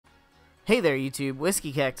Hey there YouTube,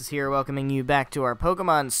 WhiskeyCactus here, welcoming you back to our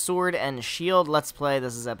Pokemon Sword and Shield Let's Play.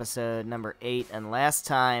 This is episode number 8, and last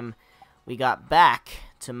time we got back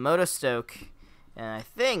to Motostoke, and I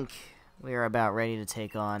think we are about ready to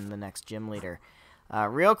take on the next gym leader.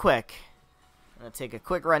 Real quick, I'm going to take a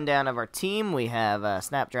quick rundown of our team. We have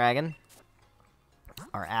Snapdragon,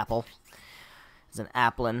 our Apple. It's an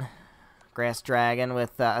Applin Grass Dragon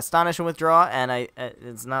with Astonish and Withdraw, and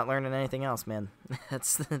it's not learning anything else, man.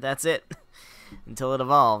 That's it until it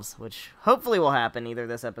evolves, which hopefully will happen either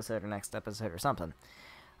this episode or next episode or something.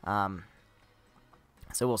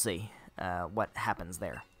 So we'll see what happens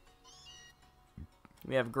there.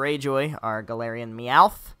 We have Greyjoy, our Galarian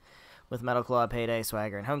Meowth, with Metal Claw, Payday,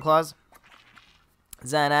 Swagger, and Home Claws.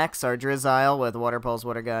 Xanax, our Drizzile, with Water Pulse,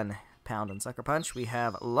 Water Gun, Pound, and Sucker Punch. We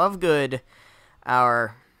have Lovegood,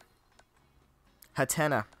 our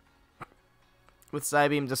Hatena, with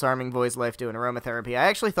Psybeam, Disarming Voice, Life Dew, and Aromatherapy. I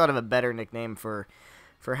actually thought of a better nickname for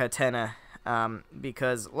Hatena,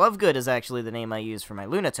 because Lovegood is actually the name I use for my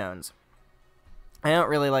Lunatones. I don't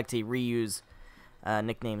really like to reuse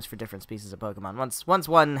nicknames for different species of Pokemon. Once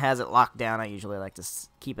one has it locked down, I usually like to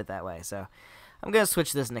keep it that way. So I'm going to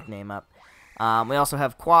switch this nickname up. We also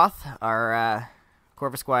have Quoth, our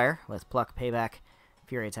Corvisquire, with Pluck, Payback,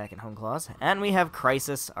 Fury Attack, and Home Claws. And we have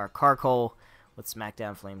Crisis, our Carkol, with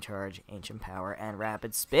Smackdown, Flame Charge, Ancient Power, and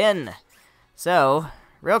Rapid Spin. So,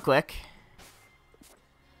 real quick,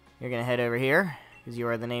 you're going to head over here, because you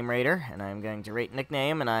are the name rater, and I'm going to rate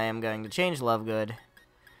nickname, and I am going to change Lovegood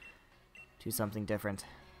to something different.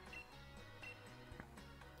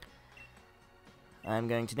 I'm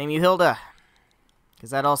going to name you Hilda,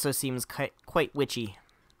 because that also seems quite witchy.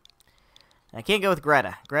 I can't go with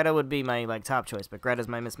Greta. Greta would be my top choice, but Greta's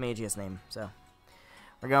my Miss Magius name, so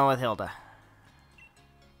we're going with Hilda.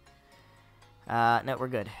 No, we're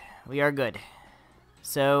good. We are good.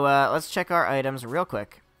 So, let's check our items real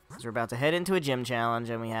quick, because we're about to head into a gym challenge,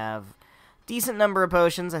 and we have a decent number of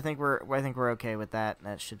potions. I think we're okay with that.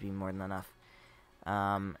 That should be more than enough.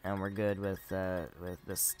 And we're good with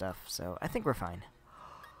this stuff, so I think we're fine.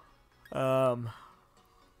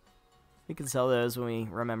 We can sell those when we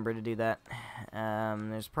remember to do that.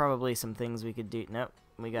 There's probably some things we could do. Nope,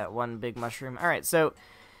 we got one big mushroom. Alright, so,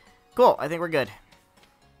 cool. I think we're good.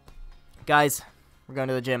 Guys, we're going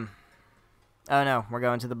to the gym. Oh no, we're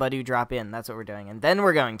going to the Badoo drop-in. That's what we're doing. And then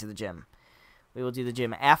we're going to the gym. We will do the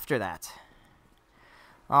gym after that.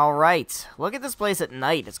 Alright, look at this place at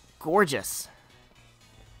night. It's gorgeous.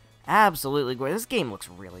 Absolutely gorgeous. This game looks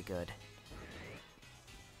really good.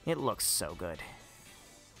 It looks so good.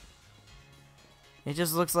 It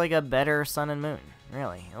just looks like a better Sun and Moon,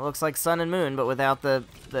 really. It looks like Sun and Moon, but without the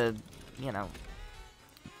you know,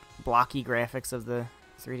 blocky graphics of the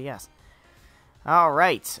 3DS.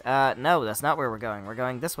 Alright, no, that's not where we're going. We're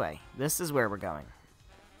going this way. This is where we're going.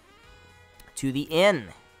 To the inn.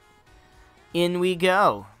 In we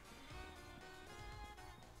go.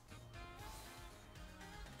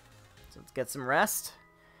 So let's get some rest.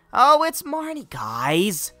 Oh, it's Marnie.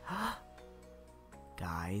 Guys.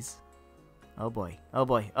 Guys. Oh boy. Oh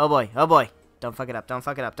boy. Oh boy. Oh boy. Don't fuck it up. Don't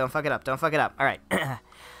fuck it up. Don't fuck it up. Don't fuck it up. Alright.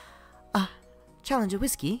 Challenger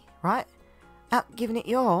whiskey, right? Out giving it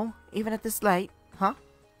your all, even at this late, huh?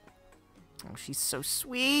 Oh, she's so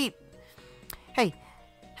sweet. Hey,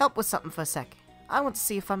 help with something for a sec. I want to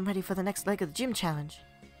see if I'm ready for the next leg of the gym challenge.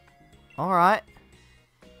 Alright.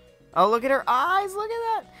 Oh, look at her eyes. Look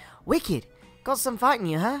at that. Wicked. Got some fight in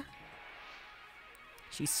you, huh?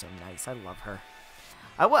 She's so nice. I love her.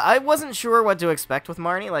 I wasn't sure what to expect with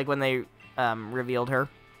Marnie, like when they revealed her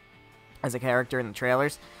as a character in the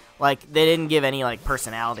trailers. Like, they didn't give any,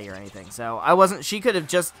 personality or anything. So, I wasn't... She could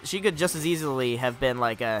just as easily have been,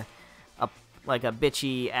 like a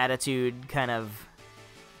bitchy attitude kind of,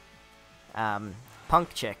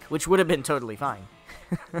 punk chick. Which would have been totally fine.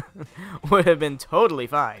 Would have been totally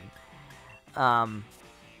fine.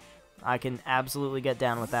 I can absolutely get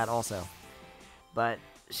down with that also. But,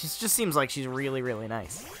 she just seems like she's really, really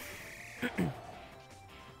nice.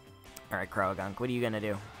 Alright, Croagunk, what are you gonna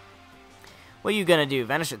do? What are you gonna do?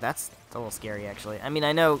 Vanish it? That's a little scary, actually. I mean,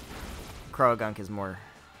 I know Croagunk is more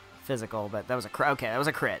physical, but that was a okay, that was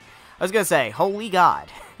a crit. I was gonna say, holy god.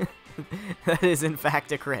 That is, in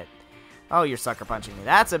fact, a crit. Oh, you're sucker punching me.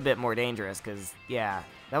 That's a bit more dangerous, because, yeah.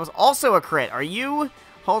 That was also a crit. Are you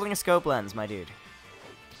holding a scope lens, my dude?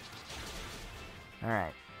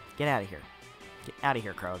 Alright. Get out of here. Get out of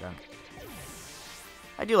here, Croagunk.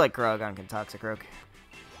 I do like Croagunk and Toxicroak.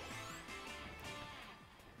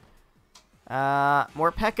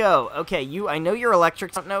 Morpeko. Okay, I know you're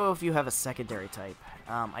electric. I don't know if you have a secondary type.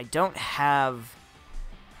 I don't have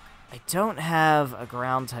I don't have a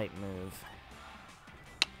ground type move.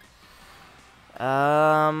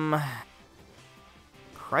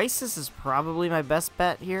 Crisis is probably my best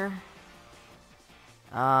bet here.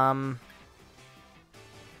 Yeah, I'm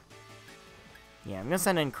gonna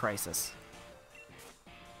send in Crisis.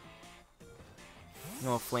 I'm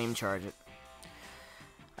gonna Flame Charge it.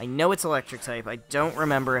 I know it's electric type. I don't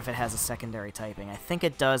remember if it has a secondary typing. I think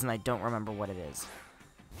it does, and I don't remember what it is.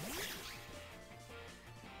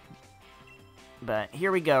 But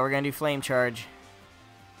here we go. We're gonna do Flame Charge.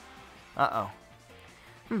 Uh-oh.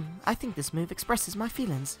 I think this move expresses my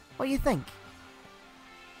feelings. What do you think?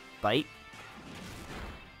 Bite.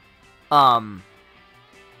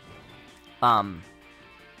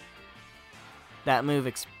 That move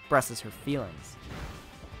expresses her feelings.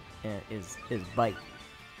 Is bite.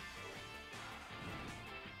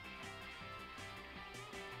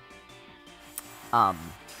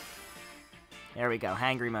 There we go.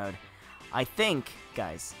 Hangry mode. I think,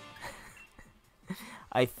 guys.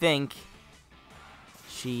 I think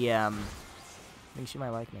she might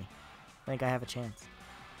like me. I think I have a chance.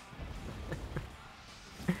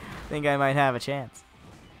 I think I might have a chance.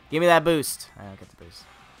 Give me that boost. I don't get the boost.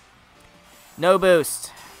 No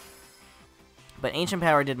boost. But Ancient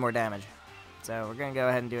Power did more damage. So we're going to go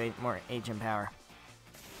ahead and do more Ancient Power.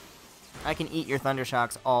 I can eat your Thunder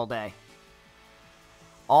Shocks all day.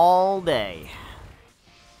 All day.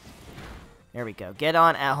 There we go. Get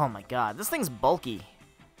on out. Oh my god. This thing's bulky.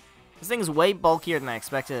 This thing's way bulkier than I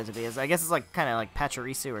expected it to be. I guess it's like kind of like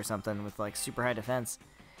Pachirisu or something with like super high defense.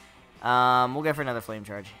 We'll go for another Flame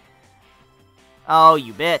Charge. Oh,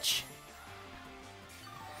 you bitch.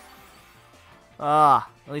 Ah,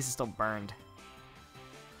 at least it's still burned.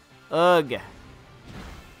 Ugh.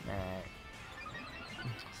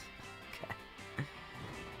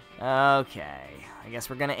 Alright. Okay. I guess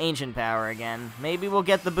we're gonna Ancient Power again. Maybe we'll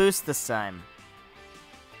get the boost this time.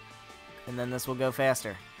 And then this will go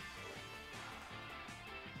faster.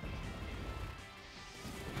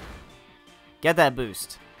 Get that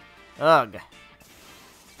boost. Ugh.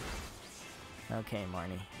 Okay,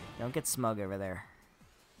 Marnie. Don't get smug over there.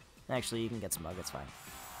 Actually, you can get smug. It's fine.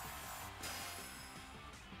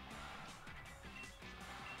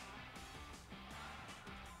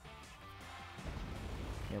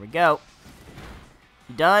 Here we go.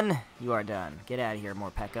 You done? You are done. Get out of here,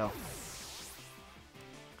 Morpeko.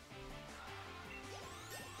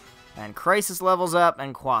 And Crisis levels up,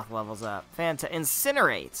 and Quath levels up.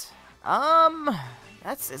 Incinerate.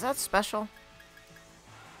 Is that special?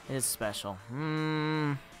 It is special.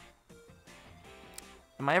 Am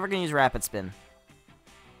I ever gonna use Rapid Spin?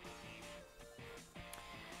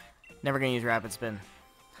 Never gonna use Rapid Spin.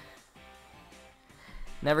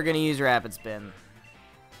 Never gonna use Rapid Spin.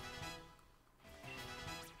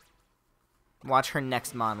 Watch her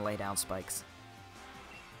next mon lay down spikes.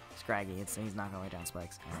 Scraggy, he's not gonna lay down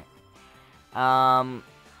spikes. Alright.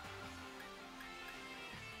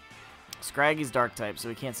 Scraggy's dark type, so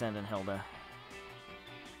we can't send in Hilda.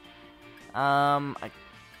 I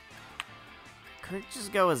could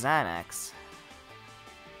just go with Xanax.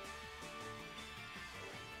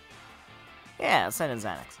 Yeah, let's send in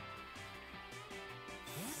Xanax.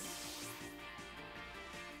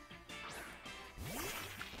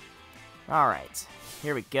 Alright,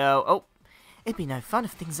 here we go. Oh, it'd be no fun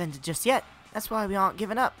if things ended just yet. That's why we aren't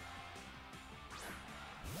giving up.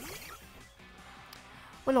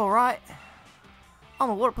 Well, alright. I'm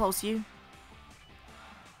a Water Pulse you.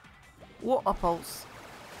 Water Pulse.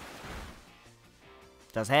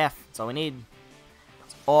 Does half. That's all we need.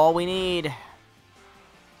 That's all we need.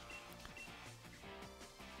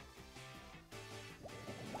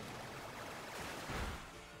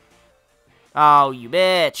 Oh, you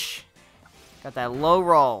bitch. Got that low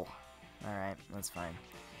roll. Alright, that's fine.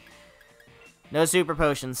 No super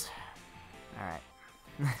potions. Alright.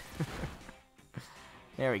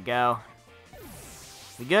 There we go.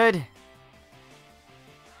 We good?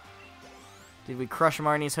 Did we crush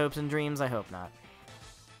Marnie's hopes and dreams? I hope not.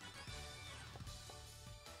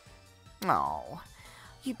 Oh,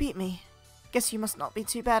 you beat me. Guess you must not be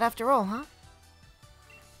too bad after all, huh?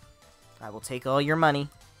 I will take all your money.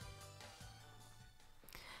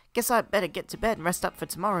 Guess I'd better get to bed and rest up for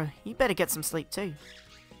tomorrow. You better get some sleep too.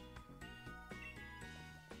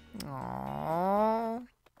 Aww.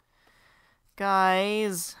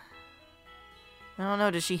 Guys. I don't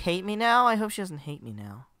know, does she hate me now? I hope she doesn't hate me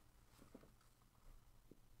now.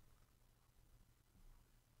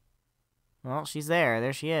 Well, she's there.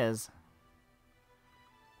 There she is.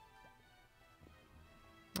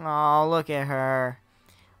 Oh, look at her.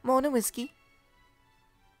 Morning, Whiskey.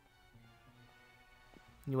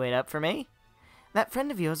 You wait up for me? That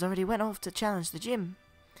friend of yours already went off to challenge the gym.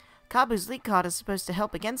 Kabu's league card is supposed to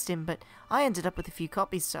help against him, but I ended up with a few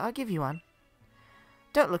copies, so I'll give you one.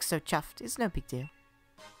 Don't look so chuffed. It's no big deal.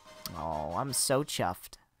 Oh, I'm so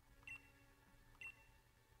chuffed.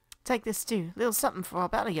 Take this too. Little something for our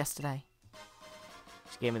battle yesterday.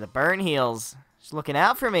 She gave me the burn heals. She's looking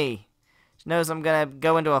out for me. She knows I'm gonna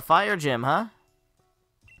go into a fire gym, huh?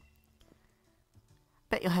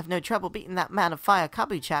 Bet you'll have no trouble beating that man of fire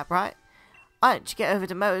Kabu chap, right? Why don't you get over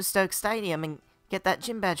to Motorstoke Stadium and get that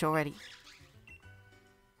gym badge already?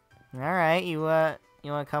 Alright, you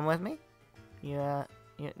wanna come with me? No,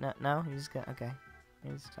 you just go, okay.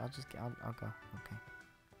 I'll go, okay.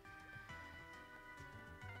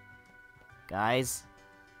 Guys,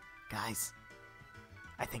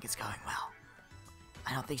 I think it's going well.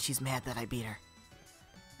 I don't think she's mad that I beat her.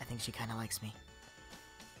 I think she kinda likes me.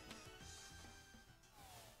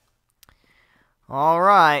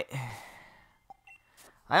 Alright.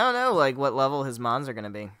 I don't know, like, what level his mons are gonna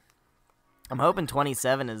be. I'm hoping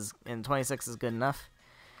 27 is, and 26 is good enough.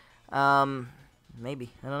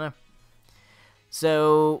 Maybe. I don't know.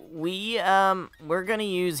 So, we're gonna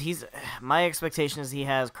use, my expectation is he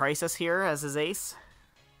has Crisis here as his ace.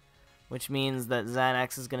 Which means that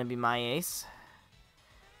Xanax is gonna be my ace.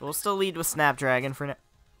 But we'll still lead with Snapdragon for now.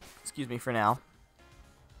 Excuse me, for now.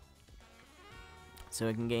 So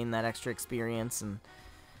we can gain that extra experience and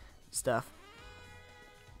stuff.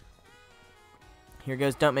 Here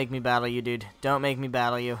goes, don't make me battle you, dude. Don't make me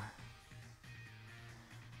battle you.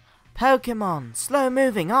 Pokemon, slow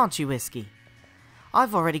moving, aren't you, Whiskey?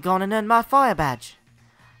 I've already gone and earned my fire badge.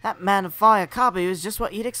 That man of fire, Kabu, is just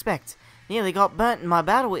what you'd expect. Nearly got burnt in my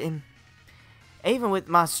battle with him. Even with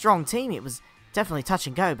my strong team, it was definitely touch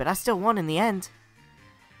and go, but I still won in the end.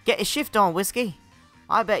 Get your shift on, Whiskey.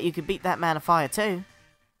 I bet you could beat that man of fire too.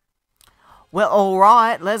 Well,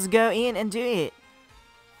 alright, let's go in and do it.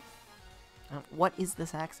 What is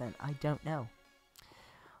this accent? I don't know.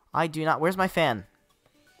 I do not. Where's my fan?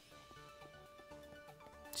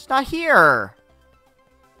 She's not here.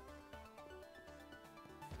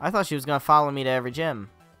 I thought she was going to follow me to every gym.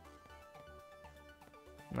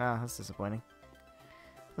 No, that's disappointing.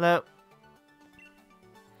 Hello.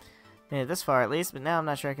 Made it this far at least, but now I'm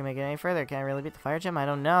not sure I can make it any further. Can I really beat the fire gym? I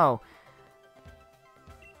don't know.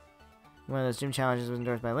 One of those gym challenges was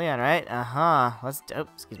endorsed by Leon, right? Uh-huh. Let's do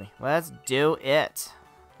it.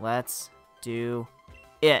 Let's do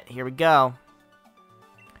it. Here we go.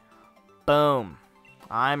 Boom.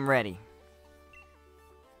 I'm ready.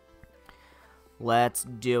 Let's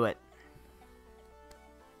do it.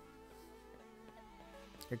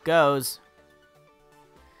 Here goes.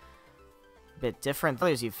 A bit different than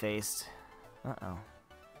others you've faced. Uh-oh.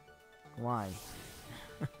 Why?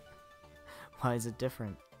 Why is it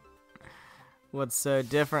different? What's so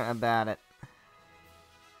different about it?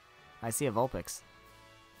 I see a Vulpix.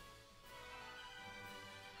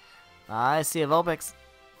 I see a Vulpix.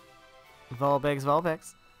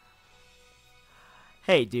 Vulpix.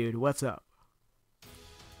 Hey, dude, what's up?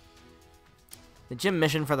 The gym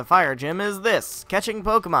mission for the fire gym is this. Catching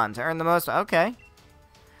Pokemon to earn the most... Okay.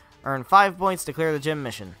 Earn 5 points to clear the gym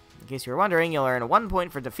mission. In case you were wondering, you'll earn 1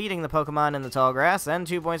 point for defeating the Pokemon in the tall grass, and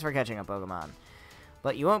 2 points for catching a Pokemon.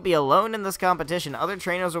 But you won't be alone in this competition. Other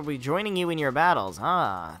trainers will be joining you in your battles.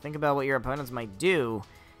 Think about what your opponents might do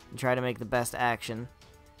and try to make the best action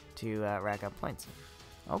to rack up points.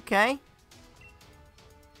 Okay.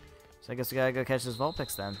 So I guess we gotta go catch this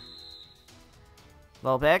Vulpix then.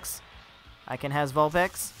 Vulpix? I can has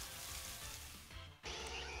Vulpix?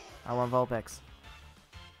 I want Vulpix.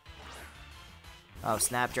 Oh,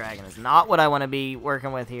 Snapdragon is not what I want to be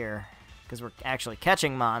working with here. Because we're actually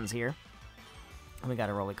catching Mons here. And we got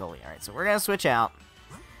a Roly-Coly. Alright, so we're going to switch out.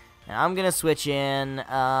 And I'm going to switch in,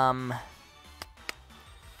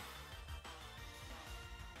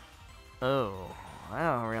 Oh, I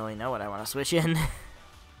don't really know what I want to switch in.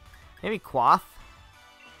 Maybe Quath?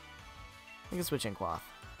 I can switch in Quath.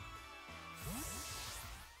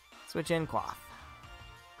 Switch in Quath.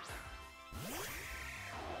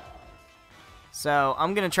 So,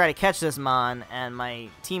 I'm going to try to catch this Mon, and my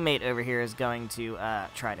teammate over here is going to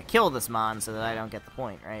try to kill this Mon so that I don't get the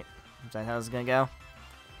point, right? Is that how this is going to go?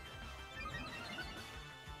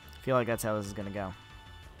 I feel like that's how this is going to go.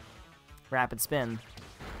 Rapid spin.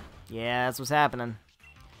 Yeah, that's what's happening.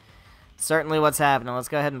 Certainly what's happening. Let's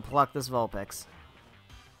go ahead and pluck this Vulpix.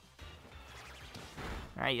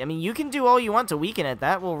 Alright, I mean, you can do all you want to weaken it.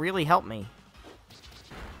 That will really help me.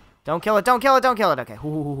 Don't kill it, don't kill it, don't kill it. Okay.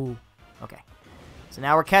 Ooh. Okay. So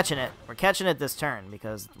now we're catching it. We're catching it this turn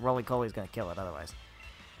because Roly-Coly is going to kill it otherwise.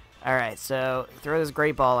 Alright, so throw this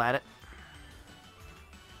Great Ball at it.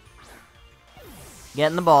 Get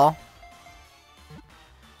in the ball.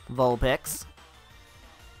 Vulpix.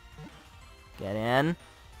 Get in.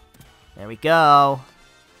 There we go.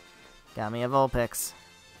 Got me a Vulpix.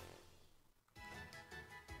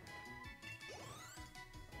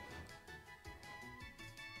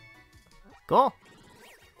 Cool.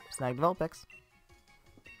 Snagged Vulpix.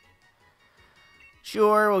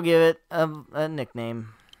 Sure, we'll give it a nickname.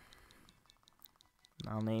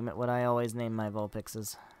 I'll name it what I always name my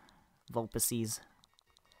Vulpixes. Vulpices.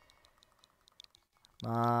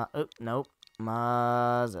 Oh, nope.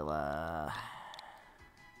 Mozilla.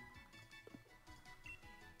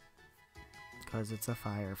 Because it's a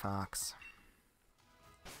Firefox.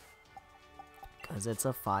 Because it's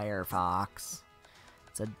a Firefox.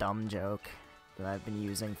 It's a dumb joke that I've been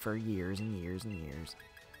using for years and years and years.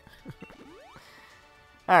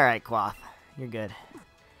 Alright, Quoth. You're good.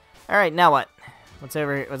 Alright, now what? What's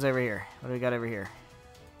over here? What do we got over here?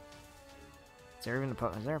 Is there even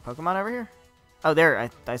is there a Pokemon over here? Oh, there.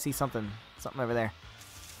 I see something. Something over there.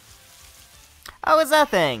 Oh, it's that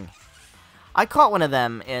thing! I caught one of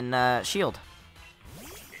them in Shield.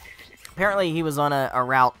 Apparently, he was on a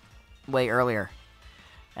route way earlier.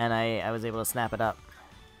 And I was able to snap it up.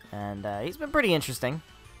 And he's been pretty interesting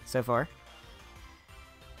so far.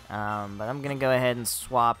 But I'm going to go ahead and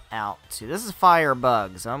swap out to... This is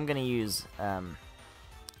Firebug, so I'm going to use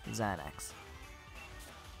Xanax.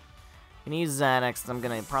 I'm going to use Xanax, I'm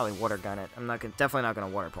going to probably Water Gun it. I'm definitely not going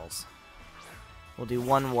to Water Pulse. We'll do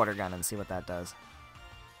one Water Gun and see what that does.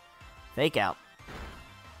 Fake Out.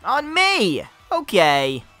 On me!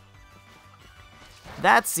 Okay.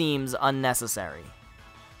 That seems unnecessary.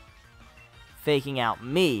 Faking out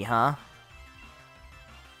me, huh?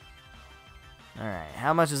 Alright,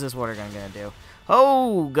 how much is this Water Gun gonna do?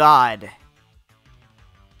 Oh, God!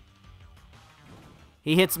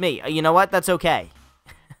 He hits me. You know what? That's okay.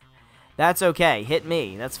 That's okay. Hit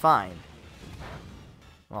me. That's fine.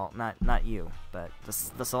 Well, not you, but the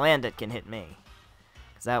Salandit can hit me.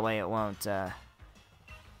 Because that way it won't,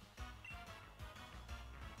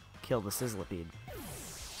 kill the Sizzlipede.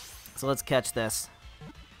 So let's catch this.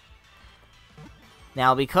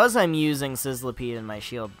 Now, because I'm using Sizzlipede in my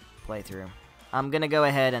Shield playthrough, I'm going to go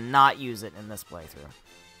ahead and not use it in this playthrough.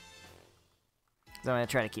 Because I'm going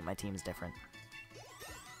to try to keep my teams different.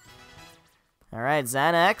 Alright,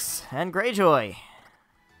 Xanax and Greyjoy.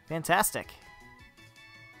 Fantastic.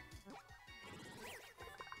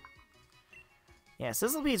 Yeah,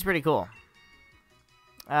 Sizzlepede's pretty cool.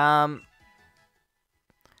 I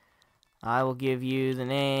will give you the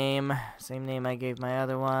name. Same name I gave my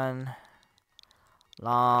other one.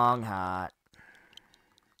 Long Hot.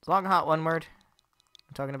 Is Long Hot one word?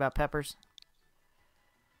 I'm talking about peppers.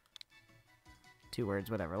 2 words,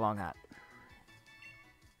 whatever. Long Hot.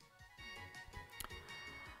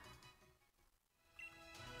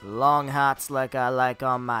 Long Hots like I like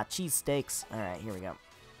on my cheesesteaks. Alright, here we go.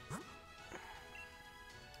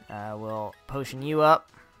 I will potion you up.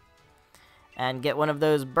 And get one of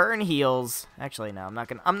those burn heals. Actually, no,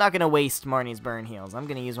 I'm not gonna waste Marnie's burn heals. I'm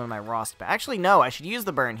gonna use one of my Rost berries. Actually, no, I should use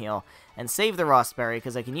the burn heal and save the Rost berry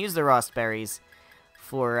because I can use the Rost berries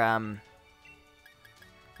for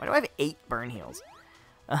why do I have 8 burn heals?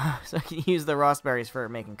 So I can use the Rost berries for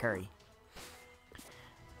making curry.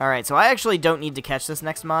 All right, so I actually don't need to catch this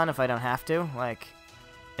next mon if I don't have to. Like,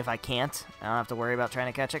 if I can't, I don't have to worry about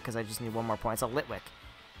trying to catch it because I just need 1 more point. It's a Litwick.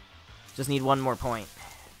 Just need 1 more point.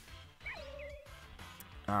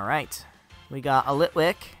 Alright. We got a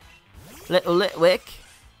Litwick. Little Litwick.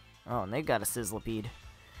 Oh, and they've got a Sizzlipede.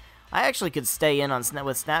 I actually could stay in on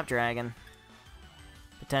with Snapdragon.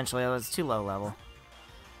 Potentially. Oh, it's too low level.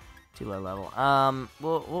 Too low level.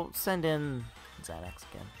 We'll send in Xanax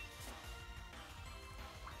again.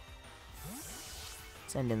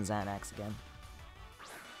 Send in Xanax again.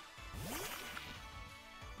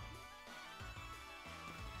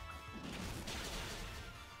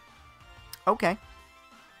 Okay.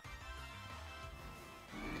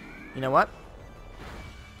 You know what?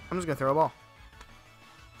 I'm just gonna throw a ball.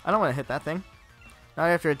 I don't want to hit that thing. Not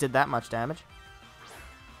after it did that much damage.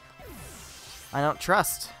 I don't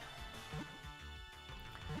trust.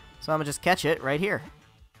 So I'm gonna just catch it right here.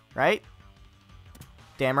 Right?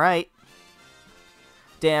 Damn right.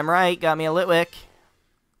 Damn right. Got me a Litwick.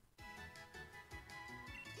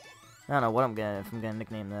 I don't know what if I'm gonna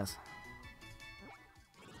nickname this.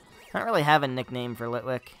 I don't really have a nickname for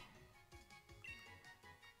Litwick.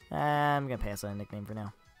 I'm gonna pass on a nickname for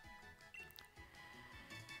now.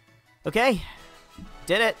 Okay.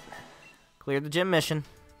 Did it. Cleared the gym mission.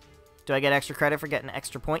 Do I get extra credit for getting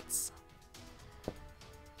extra points?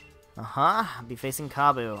 Uh-huh. Be facing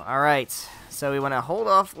Kabu. Alright. So we want to hold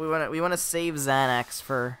off. We want to save Xanax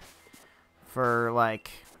for like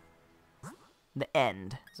the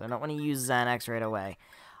end. So I don't want to use Xanax right away.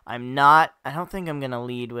 I don't think I'm going to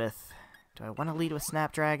lead with... Do I want to lead with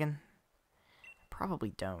Snapdragon? I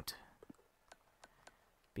probably don't.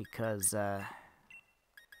 Because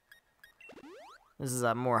this is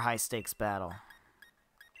a more high-stakes battle.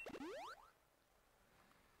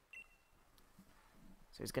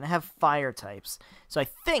 So he's going to have fire types. So I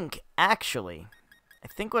think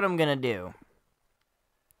what I'm going to do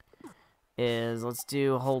is, let's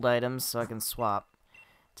do hold items so I can swap.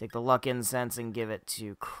 Take the Luck Incense and give it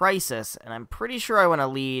to Crisis, and I'm pretty sure I want to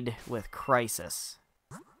lead with Crisis.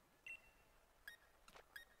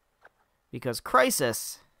 Because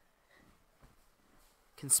Crisis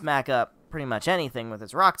can smack up pretty much anything with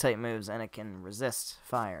its rock-type moves, and it can resist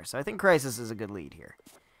fire. So I think Crisis is a good lead here.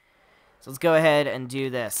 So let's go ahead and do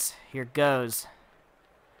this. Here goes.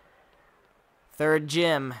 Third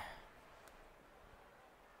gym.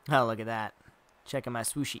 Oh, look at that. Checking my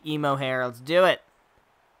swooshy emo hair. Let's do it.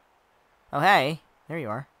 Oh, hey. There you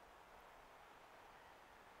are.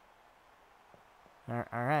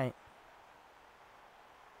 Alright.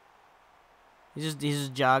 He's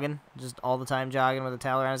just jogging. Just all the time jogging with a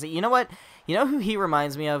towel around his head. You know what? You know who he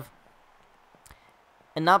reminds me of?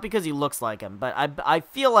 And not because he looks like him, but I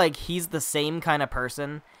feel like he's the same kind of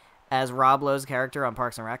person as Rob Lowe's character on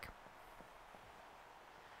Parks and Rec.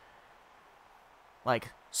 Like,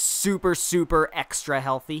 super, super extra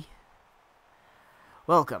healthy.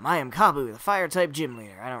 Welcome, I am Kabu, the Fire-type gym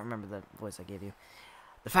leader. I don't remember the voice I gave you.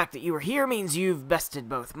 The fact that you are here means you've bested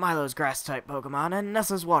both Milo's Grass-type Pokemon and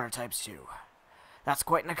Nessa's Water-types too. That's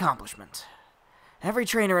quite an accomplishment. Every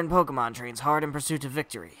trainer in Pokemon trains hard in pursuit of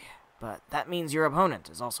victory, but that means your opponent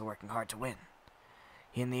is also working hard to win.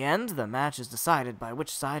 In the end, the match is decided by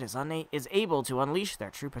which side is able to unleash their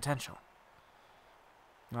true potential.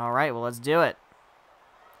 Alright, well, let's do it.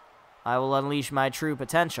 I will unleash my true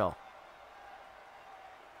potential.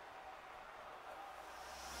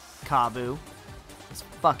 Kabu. This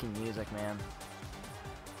fucking music, man.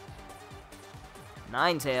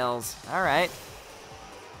 Ninetales. Alright.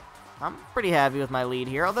 I'm pretty happy with my lead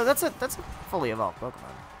here, although that's a fully evolved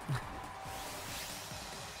Pokemon.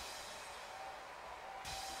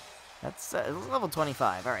 That's level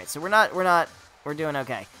 25. Alright, so we're doing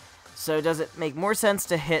okay. So does it make more sense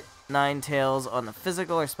to hit Ninetales on the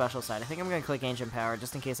physical or special side? I think I'm going to click Ancient Power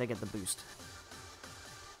just in case I get the boost.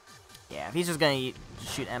 Yeah, if he's just going to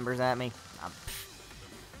shoot embers at me,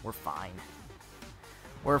 we're fine.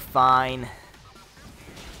 We're fine.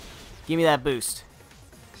 Give me that boost.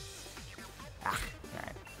 Alright.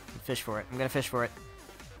 Fish for it. I'm going to fish for it.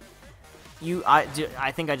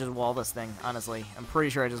 I think I just wall this thing, honestly. I'm pretty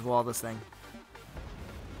sure I just wall this thing.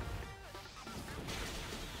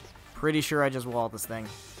 Pretty sure I just walled this thing.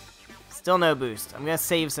 Still no boost. I'm going to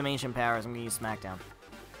save some Ancient Powers. I'm going to use Smackdown.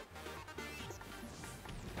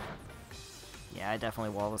 Yeah, I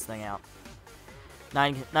definitely wall this thing out.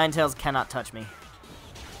 Ninetales cannot touch me.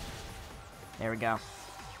 There we go.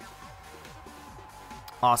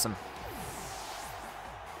 Awesome.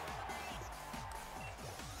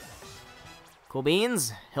 Cool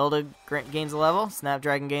beans. Hilda gains a level.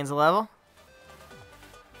 Snapdragon gains a level.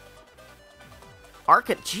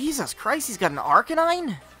 Jesus Christ, he's got an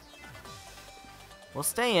Arcanine? We'll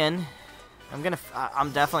stay in. I'm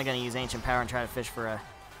definitely gonna use Ancient Power and try to fish for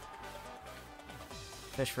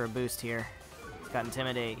a boost here. He's got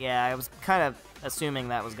Intimidate. Yeah, I was kind of assuming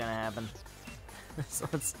that was gonna happen. So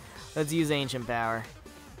let's use Ancient Power.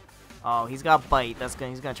 Oh, he's got Bite. He's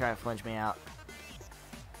gonna try to flinch me out.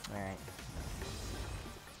 All right.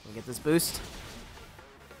 Can we get this boost?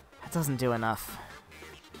 That doesn't do enough.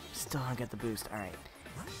 Still don't get the boost. Alright.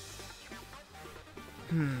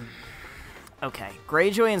 Okay.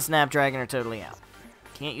 Greyjoy and Snapdragon are totally out.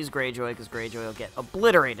 Can't use Greyjoy because Greyjoy will get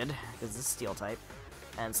obliterated because it's Steel type.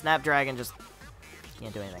 And Snapdragon just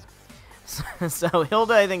can't do anything. So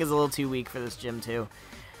Hilda, I think, is a little too weak for this gym, too.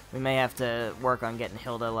 We may have to work on getting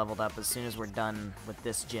Hilda leveled up as soon as we're done with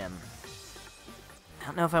this gym. I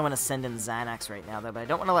don't know if I want to send in Xanax right now, though, but I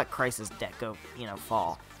don't want to let Crisis deck go,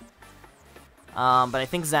 fall. But I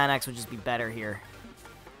think Xanax would just be better here.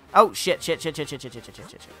 Oh, shit. Alright,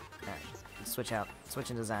 let's switch out. Switch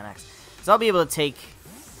into Xanax. So I'll be able to take...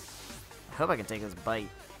 I hope I can take this Bite.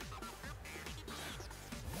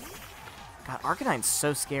 God, Arcanine's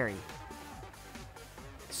so scary.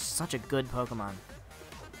 Such a good Pokemon.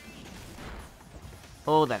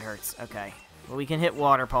 Oh, that hurts. Okay. Well, we can hit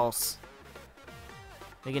Water Pulse.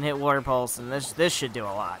 We can hit Water Pulse, and this should do a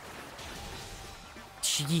lot.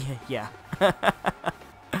 Yeah.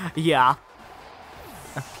 Yeah.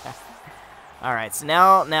 Okay. All right. So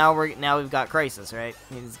now we've got Crisis, right?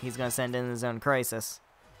 He's gonna send in his own Crisis,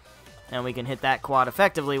 and we can hit that quad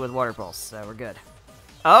effectively with Water Pulse. So we're good.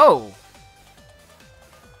 Oh.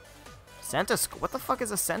 What the fuck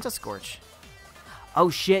is a Centiscorch? Oh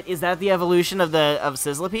shit! Is that the evolution of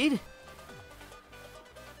Sizzlipede?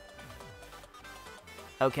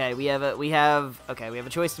 Okay, we have a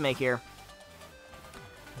choice to make here.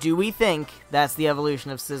 Do we think that's the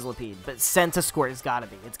evolution of Sizzlipede? But Centiskorch, it's gotta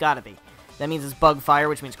be. It's gotta be. That means it's Bug Fire,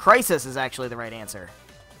 which means Crisis is actually the right answer.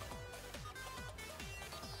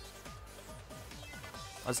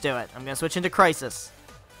 Let's do it. I'm gonna switch into Crisis.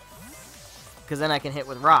 Because then I can hit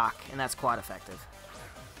with Rock, and that's quad effective.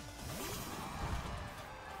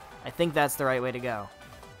 I think that's the right way to go.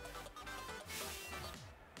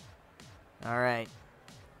 Alright.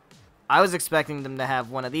 I was expecting them to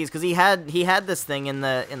have one of these, because he had this thing in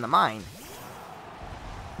the mine.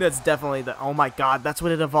 That's definitely the... Oh my god, that's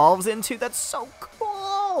what it evolves into? That's so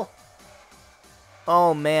cool!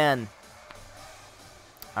 Oh, man.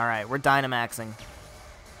 Alright, we're Dynamaxing.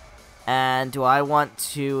 And do I want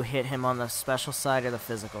to hit him on the special side or the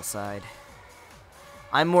physical side?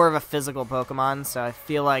 I'm more of a physical Pokemon, so I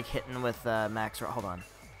feel like hitting with Max... Hold on.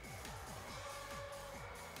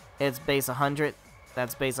 It's base 100.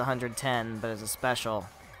 That's base 110, but it's a special.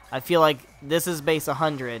 I feel like this is base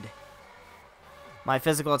 100. My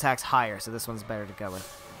physical attack's higher, so this one's better to go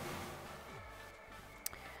with.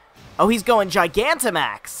 Oh, he's going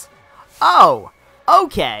Gigantamax! Oh!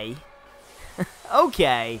 Okay.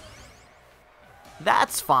 Okay.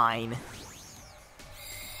 That's fine.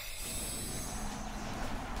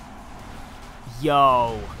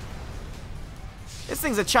 Yo. This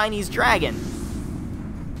thing's a Chinese dragon.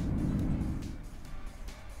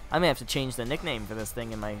 I may have to change the nickname for this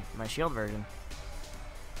thing in my shield version.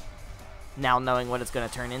 Now knowing what it's going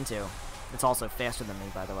to turn into. It's also faster than me,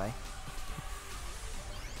 by the way.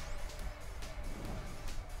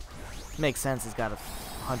 Makes sense, he's got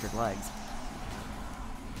 100 legs.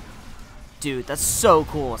 Dude, that's so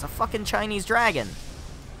cool. It's a fucking Chinese dragon.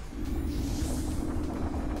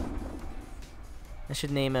 I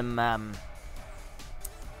should name him,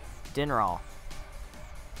 Dinral.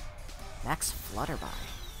 Max Flutterby.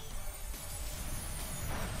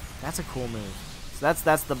 That's a cool move. So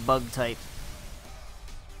that's the bug type.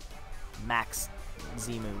 Max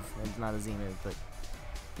Z move. It's not a Z move, but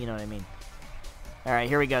you know what I mean. Alright,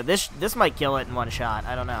 here we go. This might kill it in one shot.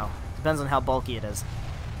 I don't know. Depends on how bulky it is.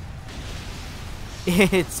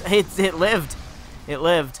 It lived. It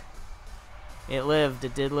lived. It lived.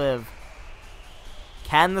 It did live.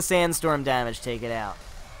 Can the sandstorm damage take it out?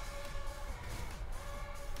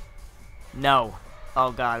 No.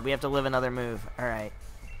 Oh god, we have to live another move. Alright.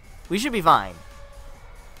 We should be fine.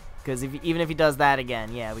 Because even if he does that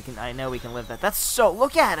again, yeah, we can. I know we can live that. That's so...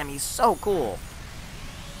 Look at him, he's so cool.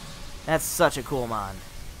 That's such a cool mon.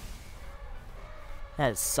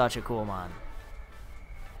 That is such a cool mon.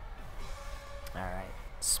 Alright.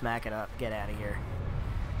 Smack it up. Get out of here.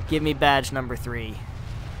 Give me badge number 3.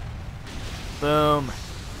 Boom.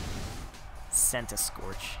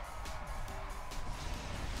 Centiscorch.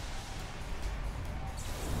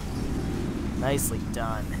 Nicely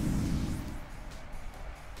done.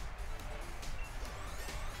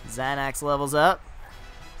 Xanax levels up.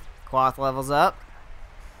 Quath levels up.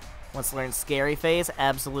 Wants to learn Scary Phase?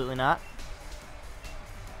 Absolutely not.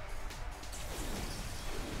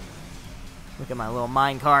 Look at my little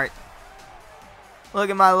minecart. Look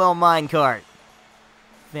at my little minecart.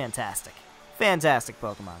 Fantastic. Fantastic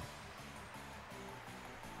Pokemon.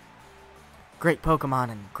 Great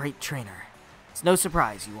Pokemon and great trainer. It's no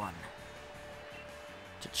surprise you won.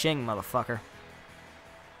 Cha-ching, motherfucker.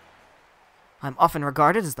 I'm often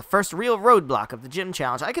regarded as the first real roadblock of the gym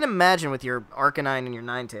challenge. I can imagine with your Arcanine and your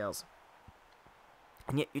Ninetales.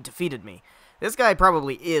 And yet you defeated me. This guy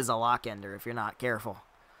probably is a lock-ender if you're not careful.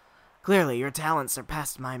 Clearly, your talents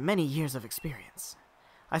surpassed my many years of experience.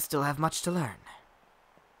 I still have much to learn.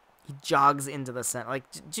 He jogs into the center. Like,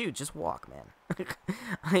 dude, just walk, man.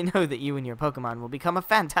 I know that you and your Pokemon will become a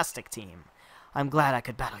fantastic team. I'm glad I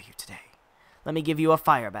could battle you today. Let me give you a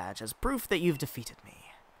fire badge as proof that you've defeated me.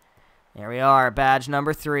 There we are, badge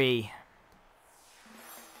number 3.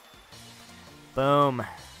 Boom.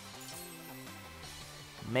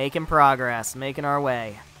 Making progress, making our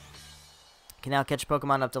way. Can now catch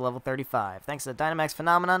Pokemon up to level 35. Thanks to the Dynamax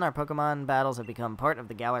phenomenon, our Pokemon battles have become part of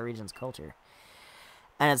the Galar region's culture.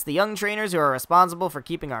 And it's the young trainers who are responsible for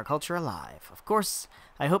keeping our culture alive. Of course,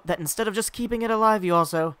 I hope that instead of just keeping it alive, you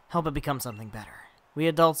also help it become something better. We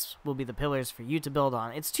adults will be the pillars for you to build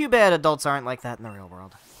on. It's too bad adults aren't like that in the real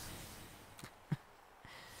world.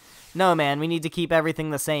 No, man, we need to keep everything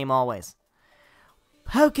the same always.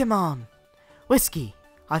 Pokemon! Whiskey,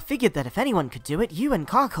 I figured that if anyone could do it, you and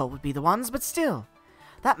Carcol would be the ones, but still.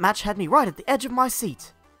 That match had me right at the edge of my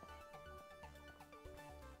seat.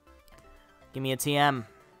 Give me a TM.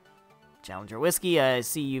 Challenger Whiskey, I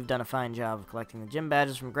see you've done a fine job of collecting the gym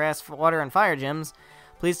badges from grass, water, and fire gyms.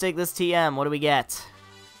 Please take this TM. What do we get?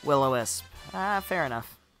 Will-O-Wisp. Ah, fair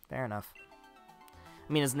enough. Fair enough.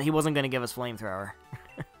 I mean, he wasn't going to give us Flamethrower.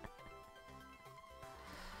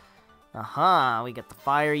 Aha, we get the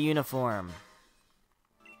fire uniform.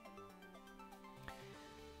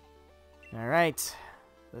 Alright.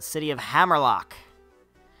 The city of Hammerlock.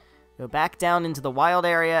 Go back down into the wild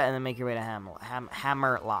area and then make your way to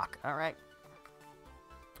Hammerlock. Alright.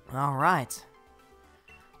 Alright.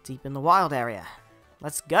 Deep in the wild area.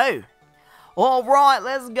 Let's go. Alright,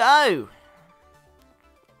 let's go.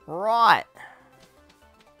 Right.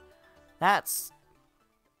 That's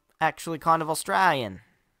actually kind of Australian.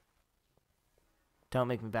 Don't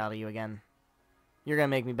make me battle you again. You're gonna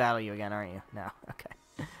make me battle you again, aren't you? No.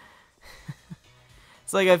 Okay.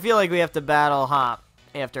 It's like I feel like we have to battle Hop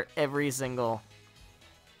after every single...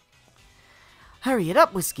 Hurry it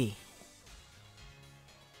up, Whiskey.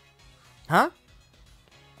 Huh?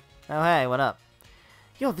 Oh, hey, what up?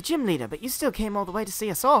 You're the gym leader, but you still came all the way to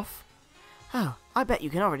see us off. Oh, I bet you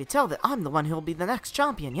can already tell that I'm the one who'll be the next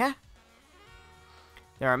champion, yeah?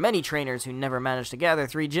 There are many trainers who never manage to gather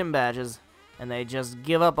 3 gym badges, and they just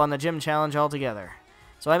give up on the gym challenge altogether.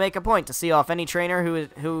 So I make a point to see off any trainers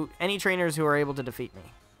who are able to defeat me.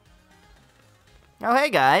 Oh,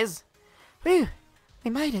 hey, guys. Whew,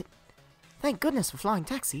 we made it. Thank goodness for flying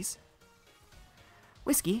taxis.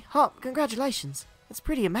 Whiskey, Hop, congratulations. It's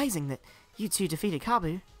pretty amazing that you two defeated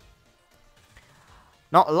Kabu.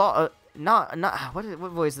 Not a lot of...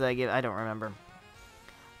 what voice did I give? I don't remember.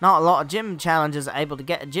 Not a lot of gym challenges are able to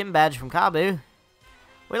get a gym badge from Kabu.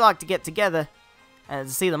 We like to get together and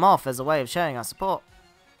to see them off as a way of showing our support.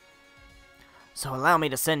 So allow me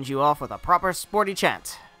to send you off with a proper sporty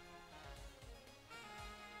chant.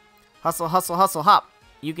 Hustle, hustle, hustle, hop.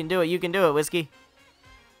 You can do it, Whiskey.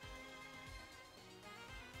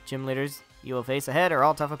 Gym leaders you will face ahead are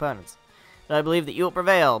all tough opponents. But I believe that you will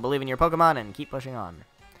prevail. Believe in your Pokemon and keep pushing on.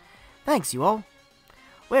 Thanks, you all.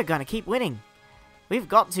 We're gonna keep winning. We've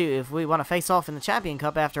got to if we want to face off in the Champion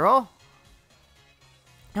Cup after all.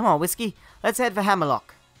 Come on, Whiskey. Let's head for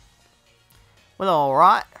Hammerlock. Well,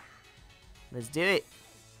 alright. Let's do it.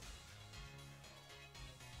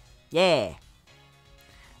 Yeah.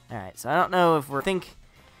 Alright, so I don't know if I think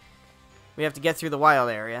we have to get through the wild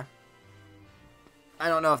area. I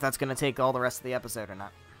don't know if that's going to take all the rest of the episode or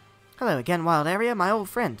not. Hello again, wild area, my old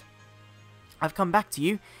friend. I've come back to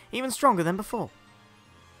you, even stronger than before.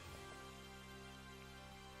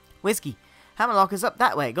 Whiskey, Hammerlock is up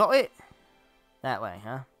that way, got it? That way,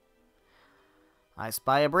 huh? I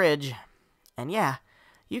spy a bridge. And yeah,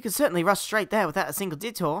 you can certainly rush straight there without a single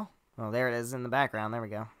detour. Well, there it is in the background, there we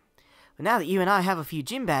go. But now that you and I have a few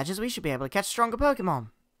gym badges, we should be able to catch stronger Pokemon.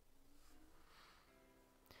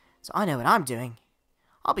 So I know what I'm doing.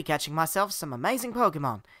 I'll be catching myself some amazing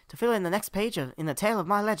Pokemon to fill in the next page in the tale of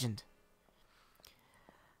my legend.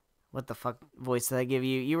 What the fuck voice did I give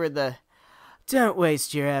you? You were the... Don't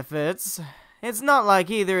waste your efforts. It's not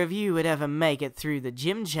like either of you would ever make it through the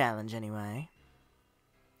gym challenge anyway.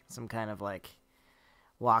 Some kind of, like,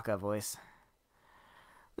 Waka voice.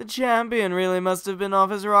 The champion really must have been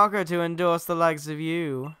off his rocker to endorse the likes of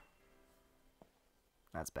you.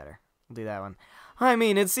 That's better. We'll do that one. I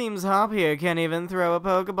mean, it seems Hop here can't even throw a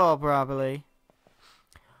Pokeball properly.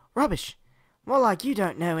 Rubbish. More like you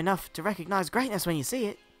don't know enough to recognize greatness when you see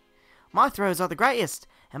it. My throws are the greatest,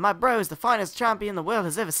 and my bro is the finest champion the world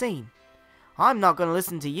has ever seen. I'm not going to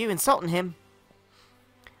listen to you insulting him.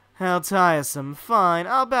 How tiresome. Fine,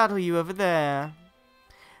 I'll battle you over there.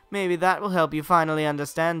 Maybe that will help you finally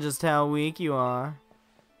understand just how weak you are.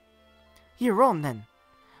 You're on, then.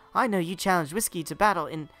 I know you challenged Whiskey to battle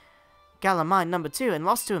in Galar Mine number 2 and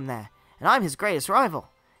lost to him there, and I'm his greatest rival.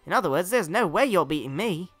 In other words, there's no way you're beating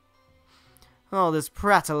me. All this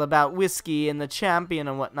prattle about Whiskey and the champion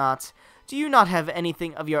and whatnot. Do you not have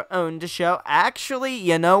anything of your own to show? Actually,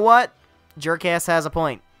 you know what? JERKASS has a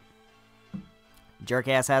point.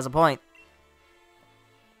 JERKASS has a point.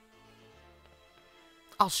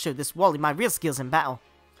 I'll show this Wally my real skills in battle.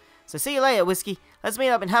 So see you later, Whiskey. Let's meet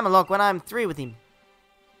up in Hammerlock when I'm through with him.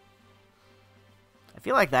 I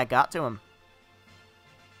feel like that got to him.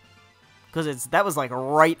 Because that was like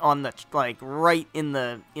right on the, right in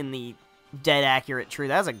the dead accurate truth.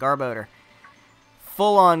 That was a Garbodor.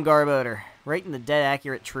 Full on Garbodor. Right in the dead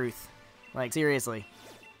accurate truth. Like, seriously.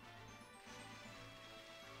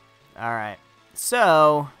 Alright.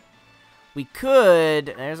 So, we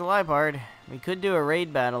could... There's a Liepard. We could do a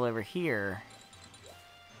raid battle over here.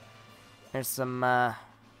 There's some,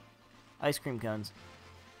 ice cream cones.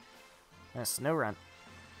 And a snow run.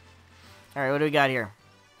 Alright, what do we got here?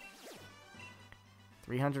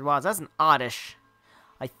 300 watts. That's an Oddish.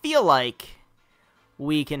 I feel like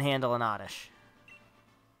we can handle an Oddish.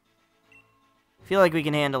 So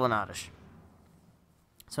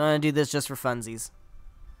I'm going to do this just for funsies.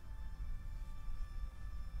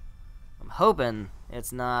 I'm hoping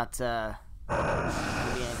it's not gonna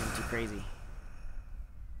be anything too crazy.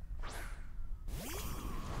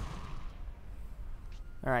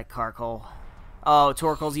 Alright, Carkol. Oh,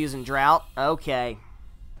 Torkoal's using Drought? Okay.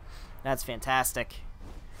 That's fantastic.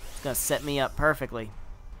 It's gonna set me up perfectly.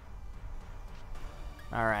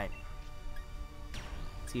 Alright.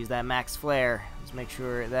 Let's use that max flare. Let's make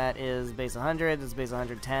sure that is base 100. This is base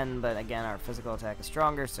 110, but again, our physical attack is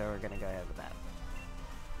stronger, so we're gonna go ahead with that.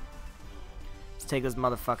 Let's take this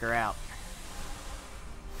motherfucker out.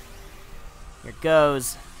 Here it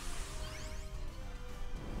goes.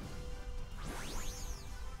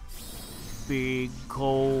 Big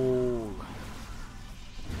Coal.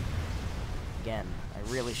 Again, I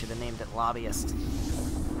really should have named it Lobbyist.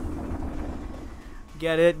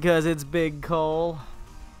 Get it? Because it's Big Coal.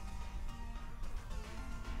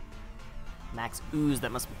 Max Ooze,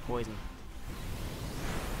 that must be poison.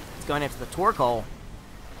 It's going after the Torkoal.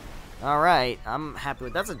 Alright, I'm happy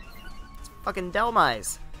with that. It's fucking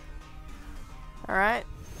Delmise. Alright.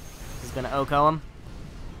 He's gonna OHKO him.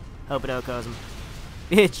 Hope it OHKOs him.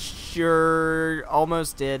 It sure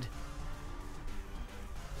almost did.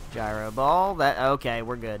 Gyro Ball. Okay,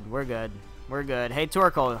 we're good. We're good. We're good. Hey,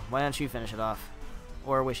 Torkoal, why don't you finish it off?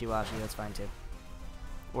 Or Wishy-Washy, that's fine too.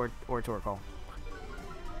 Or Torkoal.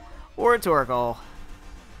 Or Torkoal.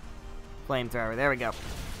 Flamethrower, there we go.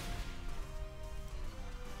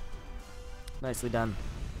 Nicely done.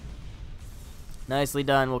 Nicely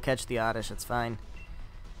done. We'll catch the Oddish, it's fine.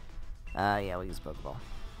 Yeah, we'll use Pokeball.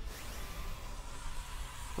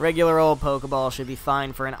 Regular old Pokeball should be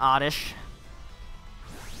fine for an Oddish.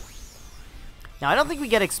 Now, I don't think we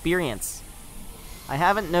get experience. I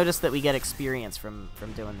haven't noticed that we get experience from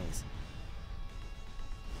doing these.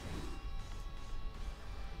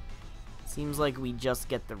 Seems like we just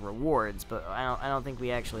get the rewards, but I don't think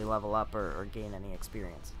we actually level up or gain any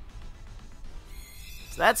experience.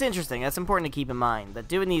 So that's interesting. That's important to keep in mind. That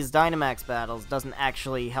doing these Dynamax battles doesn't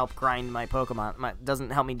actually help grind my Pokemon. Doesn't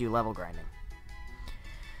help me do level grinding.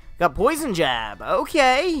 Got Poison Jab.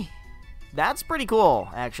 Okay. That's pretty cool,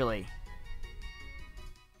 actually.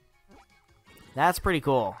 That's pretty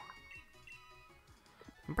cool.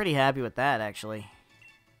 I'm pretty happy with that, actually.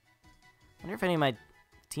 I wonder if any of my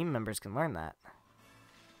team members can learn that.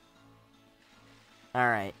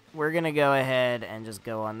 Alright, we're gonna go ahead and just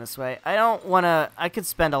go on this way. I don't wanna... I could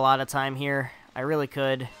spend a lot of time here. I really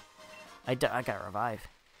could. I gotta revive.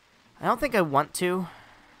 I don't think I want to.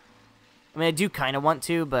 I mean, I do kind of want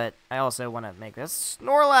to, but I also want to make this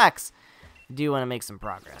Snorlax. I do want to make some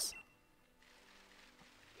progress.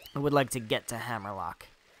 I would like to get to Hammerlock.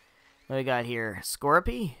 What do we got here?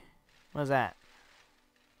 Scorpy? What is that?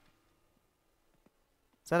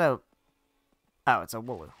 Is that a... Oh, it's a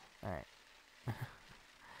Wooloo. Alright.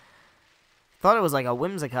 Thought it was like a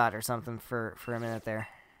Whimsicott or something for a minute there.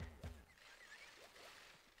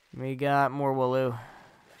 We got more Wooloo.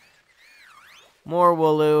 More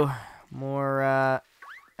Wooloo. More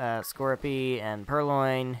Scorpy and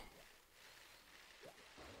Purloin.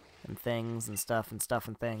 And things and stuff and stuff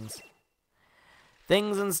and things.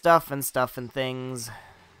 Things and stuff and stuff and things.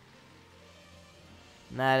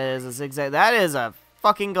 And that is a zigzag. That is a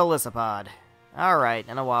fucking Golisopod. Alright,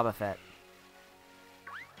 and a Wobbuffet.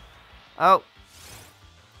 Oh.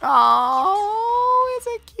 Oh, it's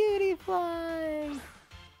a cutie fly.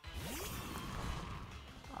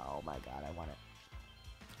 Oh my god, I want it.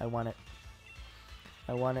 I want it.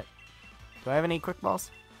 I want it. Do I have any quick balls?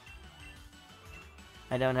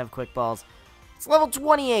 I don't have quick balls. It's level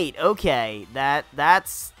 28. Okay,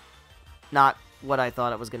 that's not what I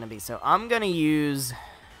thought it was going to be. So I'm going to use...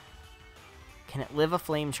 Can it live a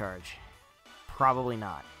flame charge? Probably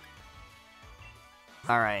not.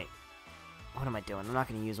 Alright. What am I doing? I'm not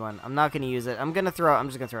going to use one. I'm not going to use it. I'm just going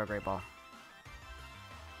to throw a Great Ball.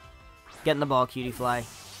 Get in the ball, cutie fly.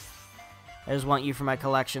 I just want you for my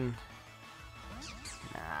collection.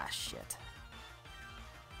 Ah, shit.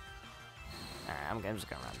 Alright, I'm just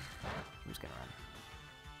gonna run. I'm just gonna run.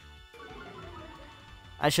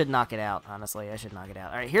 I should knock it out, honestly. I should knock it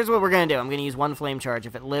out. Alright, here's what we're gonna do. I'm gonna use one flame charge.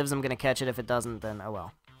 If it lives, I'm gonna catch it. If it doesn't, then oh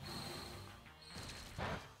well.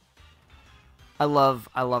 I love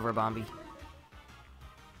Rabambi.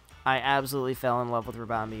 I absolutely fell in love with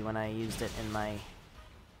Rabambi when I used it in my...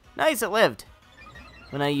 Nice, it lived!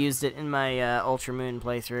 When I used it in my Ultra Moon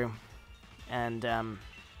playthrough. And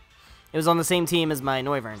it was on the same team as my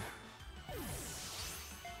Noivern.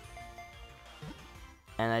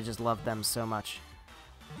 And I just loved them so much.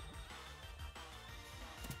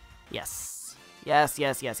 Yes. Yes,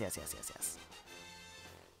 yes, yes, yes, yes, yes, yes.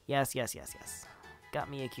 Yes, yes, yes, yes. Got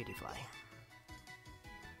me a cutie fly.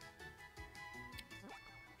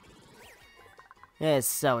 It's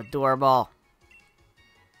so adorable.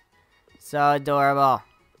 So adorable.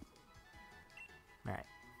 Alright.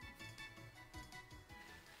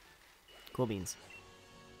 Cool beans.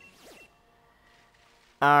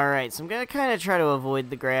 Alright, so I'm gonna kind of try to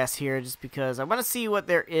avoid the grass here just because I want to see what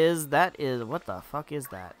there is. That is... What the fuck is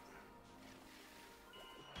that?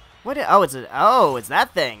 What? It's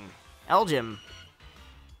that thing. Elgym.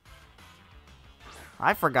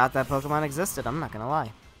 I forgot that Pokemon existed. I'm not gonna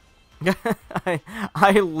lie.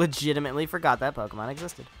 I legitimately forgot that Pokemon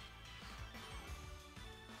existed.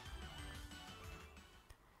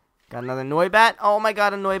 Got another Noibat. Oh my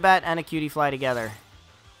god, a Noibat and a Cutie Fly together.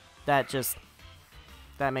 That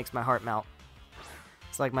makes my heart melt.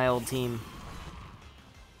 It's like my old team.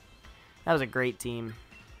 That was a great team.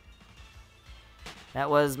 That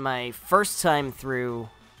was my first time through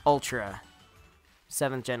Ultra.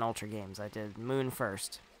 7th Gen Ultra games. I did Moon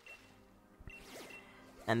first.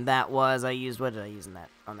 And that was, what did I use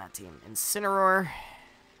on that team? Incineroar.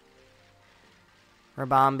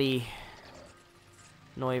 Rabambi.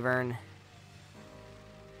 Noivern.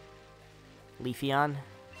 Leafeon.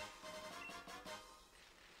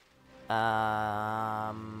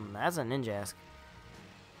 That's a Ninjask.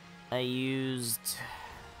 I used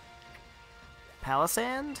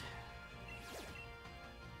Palisand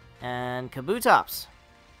and Kabutops.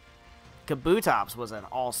 Kabutops was an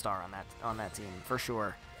all-star on that team for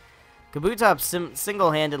sure. Kabutops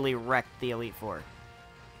single-handedly wrecked the Elite Four.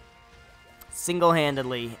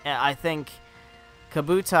 Single-handedly, I think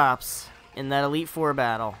Kabutops in that Elite Four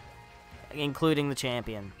battle, including the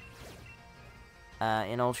champion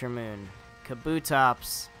in Ultra Moon,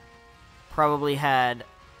 Kabutops probably had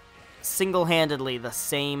single-handedly the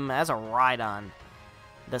same, as a Rhydon,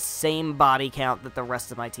 the same body count that the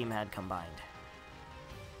rest of my team had combined.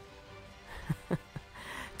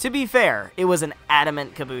 To be fair, it was an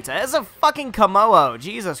adamant Kabuto. It's a fucking Komodo,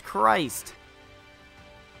 Jesus Christ.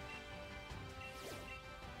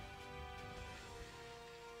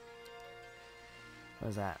 What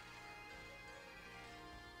is that?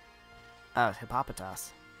 Oh, it's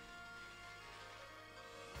Hippopotas.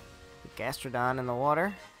 Gastrodon in the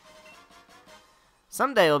water.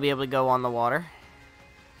 Someday we'll be able to go on the water.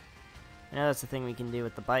 I know that's the thing we can do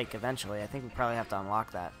with the bike eventually. I think we probably have to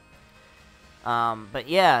unlock that. But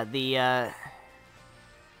yeah,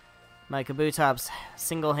 my Kabutops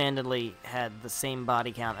single-handedly had the same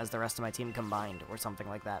body count as the rest of my team combined, or something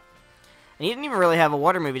like that. And he didn't even really have a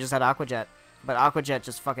water move, he just had Aqua Jet. But Aqua Jet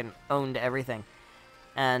just fucking owned everything.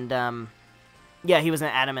 And, yeah, he was an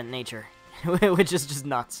adamant nature, which is just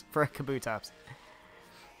nuts for a Kabutops.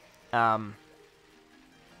 And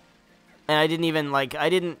I didn't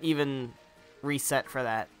even reset for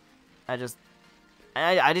that. I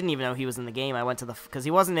didn't even know he was in the game. I went to because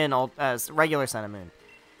he wasn't in regular Sun and Moon.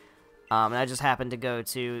 And I just happened to go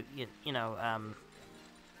to,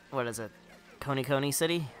 what is it? Coney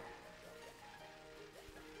City?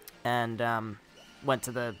 And, went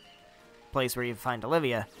to the place where you find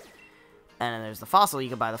Olivia. And then there's the fossil. You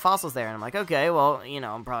can buy the fossils there. And I'm like, okay, well,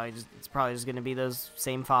 it's probably just going to be those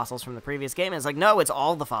same fossils from the previous game. And it's like, no, it's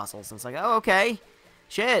all the fossils. And it's like, oh, okay.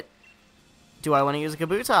 Shit. Do I want to use a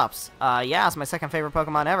Kabutops? Yeah, it's my second favorite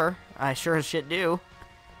Pokemon ever. I sure as shit do.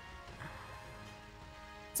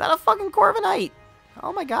 Is that a fucking Corviknight?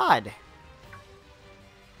 Oh my god.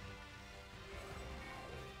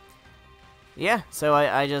 Yeah, so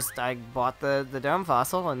I bought the Dome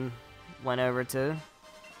Fossil and went over to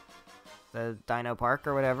the Dino Park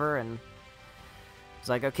or whatever, and was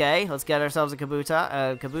like, okay, let's get ourselves a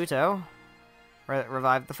Kabuto.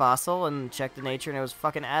 Revived the fossil and checked the nature, and it was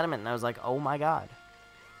fucking adamant, and I was like, oh my god.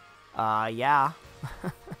 Yeah.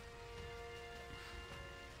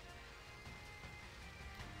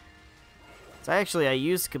 So I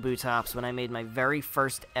used Kabutops when I made my very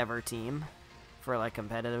first ever team for, like,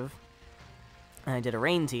 competitive. And I did a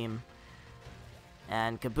rain team.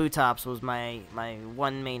 And Kabutops was my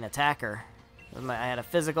one main attacker. I had a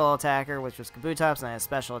physical attacker, which was Kabutops, and I had a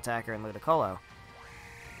special attacker in Ludicolo.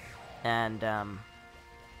 And,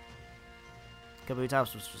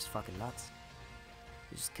 Kabutops was just fucking nuts.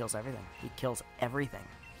 He just kills everything. He kills everything.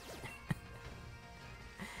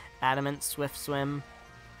 Adamant, Swift Swim,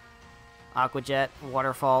 Aqua Jet,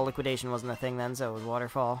 Waterfall. Liquidation wasn't a thing then, so it was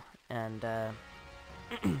Waterfall. And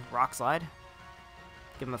Rock Slide.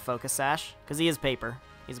 Give him a Focus Sash, because he is paper.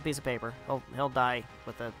 He's a piece of paper. He'll die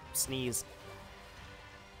with a sneeze.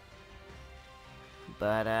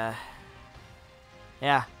 But,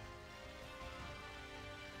 yeah.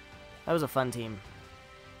 That was a fun team.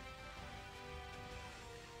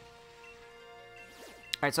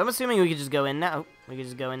 Alright, so I'm assuming we could just go in now. We could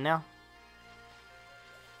just go in now.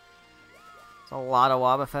 There's a lot of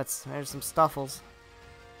Wobbuffets. There's some Stuffles.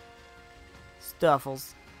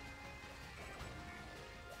 Stuffles.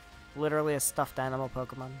 Literally a stuffed animal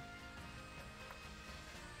Pokemon.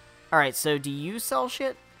 Alright, so do you sell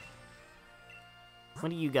shit? What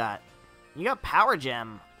do you got? You got Power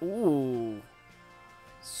Gem. Ooh.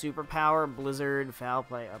 Superpower, Blizzard, Foul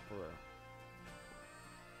Play, Uproar.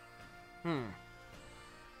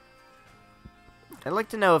 I'd like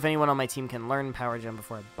to know if anyone on my team can learn Power Gem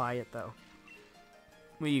before I buy it, though.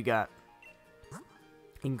 What do you got?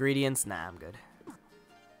 Ingredients? Nah, I'm good.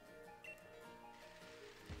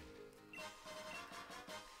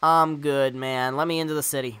 I'm good, man. Let me into the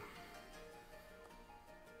city.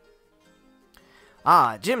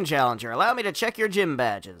 Ah, Gym Challenger. Allow me to check your gym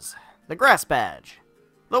badges. The Grass Badge.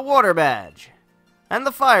 The Water Badge. And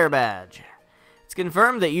the Fire Badge. It's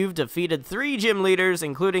confirmed that you've defeated 3 gym leaders,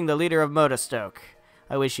 including the leader of Motostoke.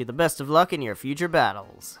 I wish you the best of luck in your future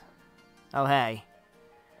battles. Oh, hey.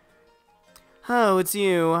 Oh, it's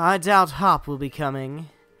you. I doubt Hop will be coming.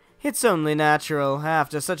 It's only natural.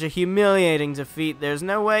 After such a humiliating defeat, there's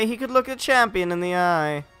no way he could look a champion in the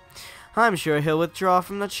eye. I'm sure he'll withdraw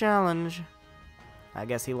from the challenge. I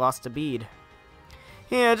guess he lost to Bede.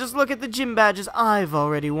 Here, just look at the gym badges I've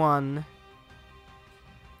already won.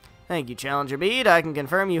 Thank you, Challenger Bede. I can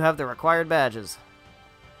confirm you have the required badges.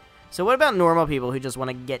 So what about normal people who just want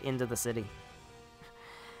to get into the city?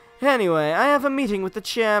 Anyway, I have a meeting with the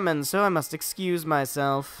chairman, so I must excuse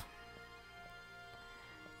myself.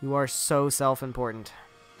 You are so self-important.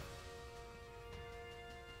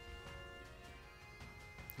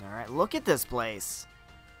 Alright, look at this place.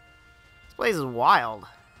 This place is wild.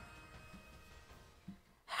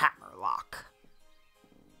 Hammerlock.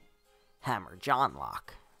 Hammer John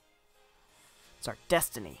Lock. It's our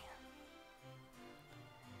destiny.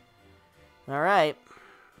 Alright.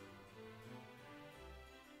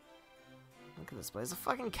 Look at this place. It's a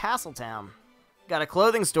fucking castle town. Got a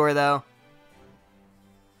clothing store, though.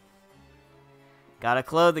 Got a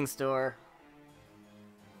clothing store.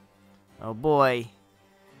 Oh, boy.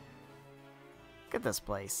 Look at this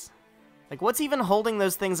place. Like, what's even holding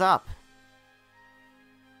those things up?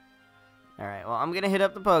 Alright, well, I'm gonna hit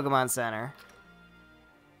up the Pokemon Center.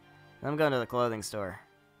 I'm going to the clothing store.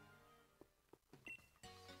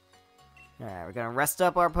 Alright, we're gonna rest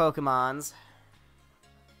up our Pokemons.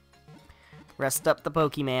 Rest up the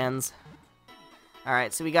Pokemans.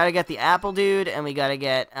 Alright, so we gotta get the Apple Dude, and we gotta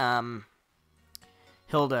get,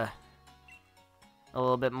 Hilda a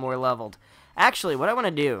little bit more leveled. Actually, what I want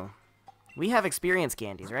to do... We have experience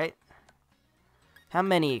candies, right? How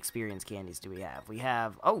many experience candies do we have? We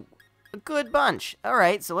have... Oh, a good bunch.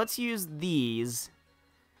 Alright, so let's use these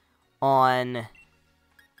on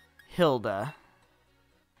Hilda.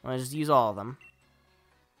 I'll just use all of them.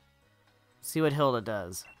 See what Hilda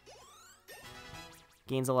does.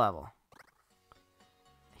 Gains a level.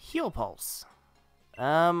 Heal Pulse.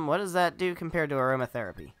 What does that do compared to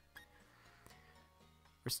Aromatherapy?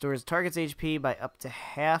 Restores target's HP by up to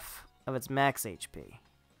half of its max HP.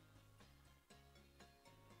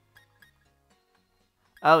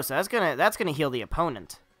 Oh, so that's gonna heal the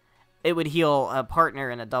opponent. It would heal a partner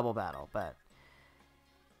in a double battle, but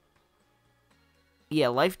yeah,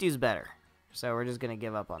 Life Dew's better. So we're just gonna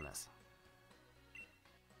give up on this.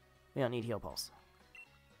 We don't need Heal Pulse.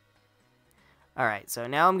 Alright, so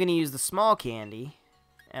now I'm gonna use the small candy,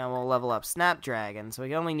 and we'll level up Snapdragon, so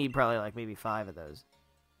we only need probably like maybe 5 of those.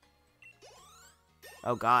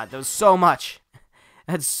 Oh god, that was so much!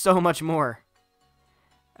 That's so much more.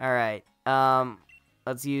 Alright,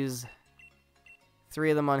 let's use 3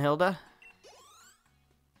 of them on Hilda.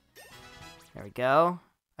 There we go.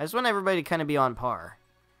 I just want everybody to kind of be on par.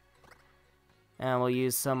 And we'll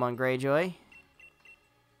use some on Greyjoy.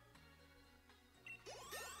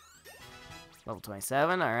 Level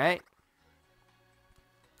 27, alright.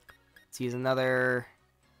 Let's use another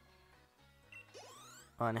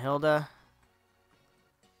on Hilda.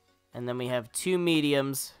 And then we have 2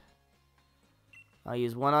 mediums. I'll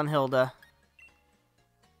use 1 on Hilda.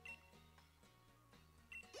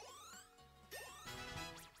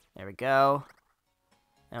 There we go.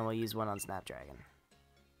 And we'll use 1 on Snapdragon.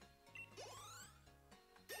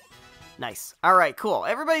 Nice. All right, cool.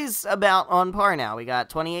 Everybody's about on par now. We got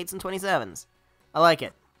 28s and 27s. I like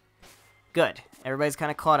it. Good. Everybody's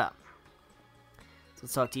kind of caught up. So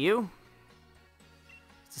let's talk to you.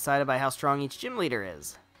 It's decided by how strong each gym leader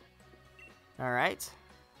is. All right.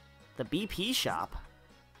 The BP shop.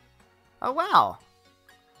 Oh, wow.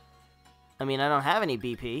 I mean, I don't have any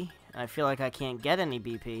BP. I feel like I can't get any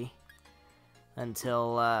BP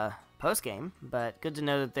until post-game, but good to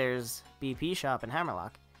know that there's BP shop in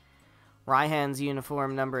Hammerlock. Raihan's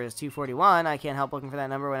uniform number is 241. I can't help looking for that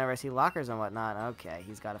number whenever I see lockers and whatnot. Okay,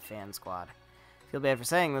 he's got a fan squad. Feel bad for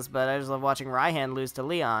saying this, but I just love watching Raihan lose to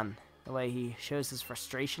Leon. The way he shows his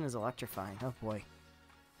frustration is electrifying. Oh boy.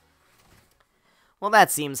 Well,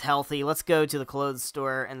 that seems healthy. Let's go to the clothes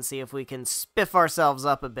store and see if we can spiff ourselves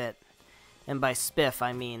up a bit. And by spiff,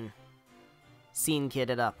 I mean scene kid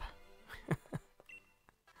it up.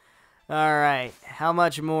 Alright, how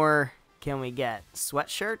much more can we get?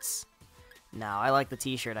 Sweatshirts? No, I like the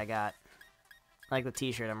t-shirt I got. I like the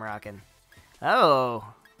t-shirt I'm rocking.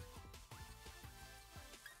 Oh!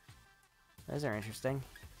 Those are interesting.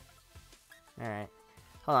 Alright.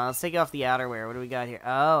 Hold on, let's take off the outerwear. What do we got here?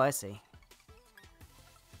 Oh, I see.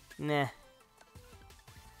 Nah.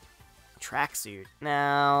 Tracksuit. No,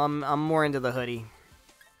 I'm more into the hoodie.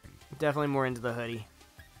 Definitely more into the hoodie.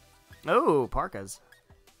 Oh, parkas.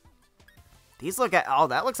 These look at... Oh,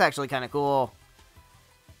 that looks actually kind of cool.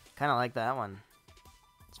 Kind of like that one.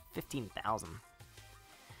 It's 15,000.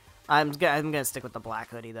 I'm gonna stick with the black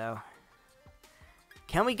hoodie, though.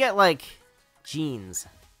 Can we get, like, jeans?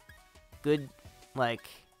 Good, like,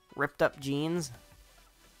 ripped-up jeans?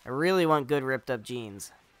 I really want good ripped-up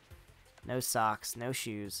jeans. No socks, no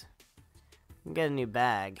shoes. We can get a new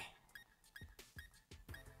bag.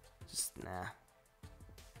 Just, nah.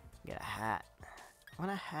 Get a hat. I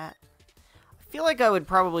want a hat. I feel like I would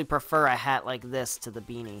probably prefer a hat like this to the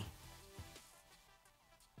beanie.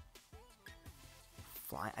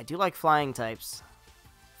 I do like flying types.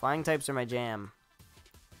 Flying types are my jam.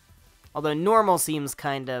 Although normal seems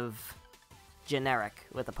kind of generic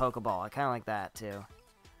with a Pokeball. I kind of like that, too.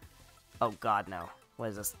 Oh, God, no. What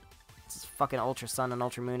is this? Is this fucking Ultra Sun and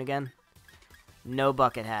Ultra Moon again? No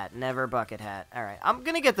bucket hat. Never bucket hat. Alright, I'm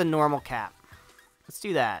gonna get the normal cap. Let's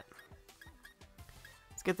do that.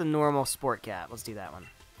 Let's get the normal sport cap. Let's do that one.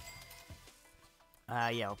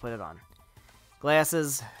 Yeah, we'll put it on.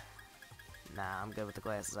 Glasses. Nah, I'm good with the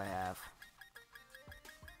glasses I have.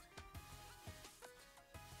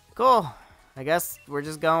 Cool. I guess we're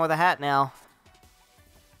just going with a hat now.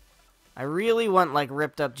 I really want, like,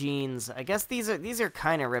 ripped up jeans. I guess these are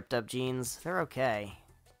kind of ripped up jeans. They're okay.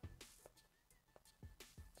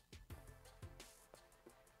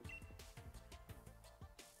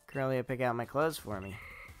 Curlia, pick out my clothes for me.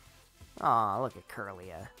 Aw, look at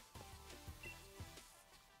Curlia.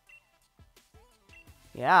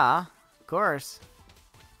 Yeah, of course.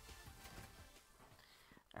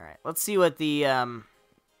 Alright, let's see what the,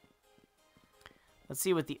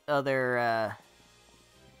 other,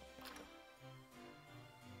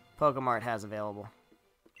 Pokemart has available.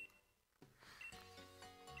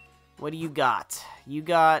 What do you got? You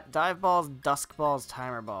got Dive Balls, Dusk Balls,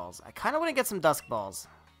 Timer Balls. I kind of want to get some Dusk Balls.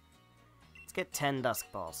 Let's get 10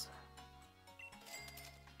 Dusk Balls.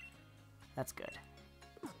 That's good.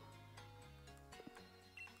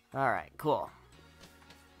 Alright, cool.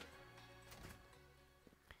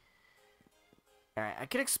 Alright, I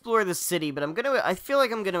could explore the city, but I feel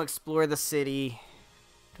like I'm gonna explore the city.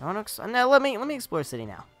 No, let me explore the city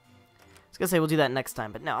now. I was gonna say we'll do that next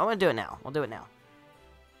time, but no, I wanna do it now. We'll do it now.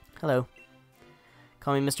 Hello.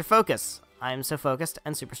 Call me Mr. Focus. I am so focused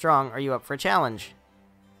and super strong. Are you up for a challenge?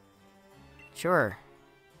 Sure.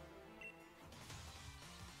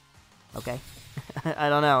 Okay. I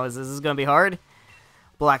don't know. Is this gonna be hard?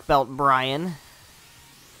 Black Belt Brian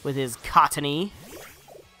with his cottony.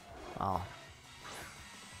 Oh.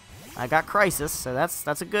 I got Crisis, so that's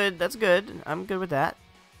good. I'm good with that.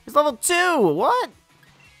 He's level 2! What?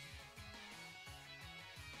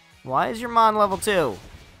 Why is your Mon level 2?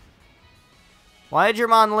 Why did your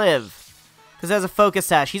Mon live? Because as a focus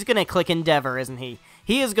sash, he's gonna click Endeavor, isn't he?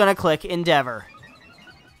 He is gonna click Endeavor.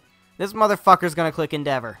 This motherfucker's gonna click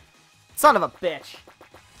Endeavor. Son of a bitch.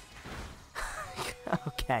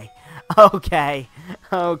 Okay. Okay.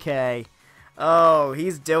 Okay. Oh,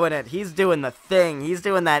 he's doing it. He's doing the thing. He's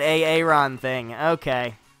doing that Aaron thing.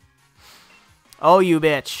 Okay. Oh, you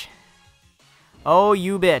bitch. Oh,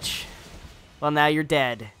 you bitch. Well, now you're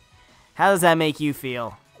dead. How does that make you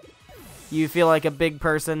feel? You feel like a big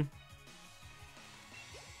person?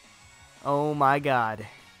 Oh my god.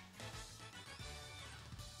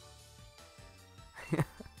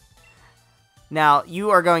 Now,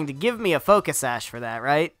 you are going to give me a Focus Sash for that,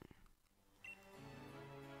 right?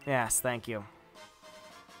 Yes, thank you.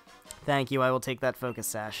 Thank you, I will take that Focus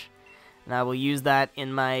Sash. And I will use that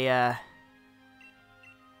in my,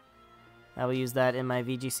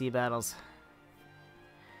 VGC battles.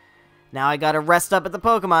 Now I gotta rest up at the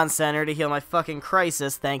Pokemon Center to heal my fucking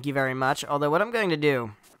Crisis, thank you very much. Although, what I'm going to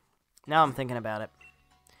do, now I'm thinking about it,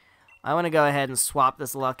 I want to go ahead and swap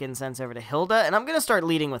this Luck Incense over to Hilda, and I'm going to start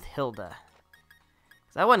leading with Hilda.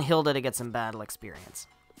 Because I want Hilda to get some battle experience.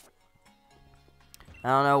 I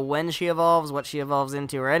don't know when she evolves, what she evolves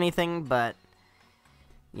into, or anything, but,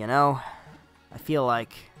 you know, I feel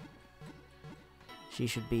like she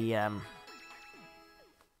should be,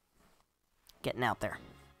 getting out there.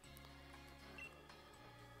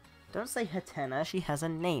 Don't say Hatena, she has a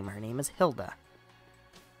name. Her name is Hilda.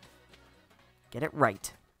 Get it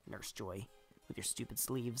right, Nurse Joy, with your stupid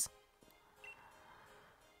sleeves.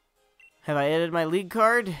 Have I added my league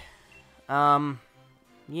card?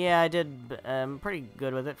 Yeah, I did. I'm pretty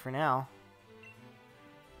good with it for now.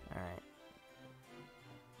 Alright.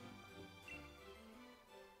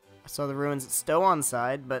 I saw the ruins at Stow on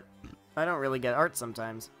side, but I don't really get art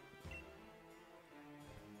sometimes.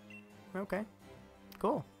 Okay.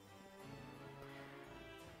 Cool.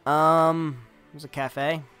 There's a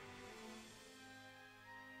cafe.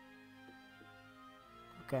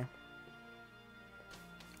 Okay.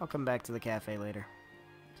 I'll come back to the cafe later.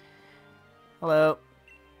 Hello.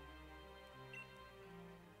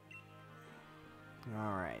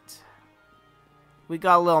 Alright. We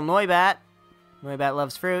got a little Noibat. Noibat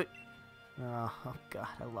loves fruit. Oh god,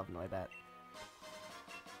 I love Noibat.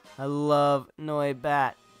 I love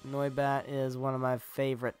Noibat. Noibat is one of my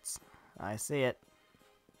favorites. I see it.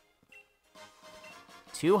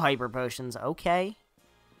 2 Hyper Potions, okay.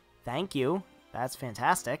 Thank you. That's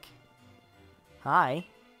fantastic. Hi.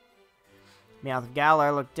 Meowth of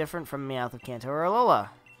Galar look different from Meowth of Kanto or Alola.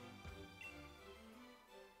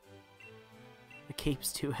 The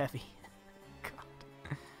cape's too heavy.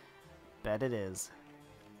 God. Bet it is.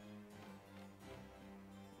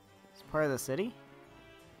 It's part of the city?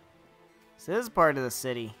 This is part of the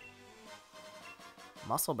city.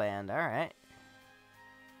 Muscle Band, alright.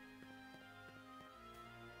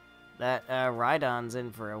 That Rhydon's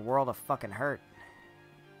in for a world of fucking hurt.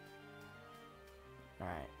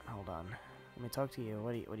 Alright, hold on. Let me talk to you.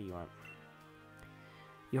 What do you want?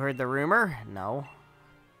 You heard the rumor? No.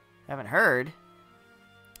 Haven't heard.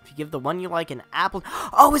 If you give the one you like an apple...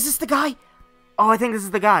 Oh, is this the guy? Oh, I think this is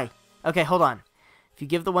the guy. Okay, hold on. If you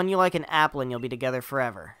give the one you like an apple and you'll be together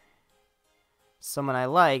forever. Someone I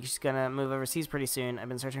like, she's gonna move overseas pretty soon. I've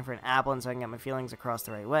been searching for an apple so I can get my feelings across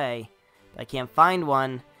the right way. But I can't find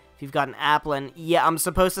one. If you've got an applin, yeah, I'm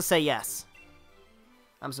supposed to say yes.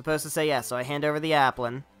 I'm supposed to say yes, so I hand over the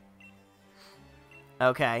applin.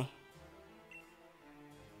 Okay.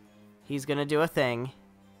 He's gonna do a thing.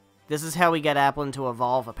 This is how we get applin to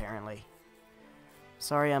evolve, apparently.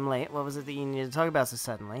 Sorry I'm late. What was it that you needed to talk about so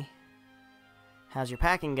suddenly? How's your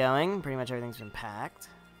packing going? Pretty much everything's been packed.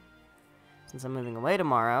 Since I'm moving away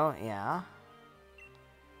tomorrow, yeah.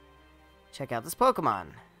 Check out this Pokemon.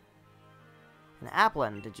 An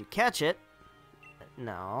applin. Did you catch it?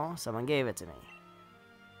 No, someone gave it to me.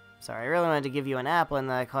 Sorry, I really wanted to give you an applin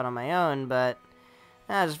that I caught on my own, but...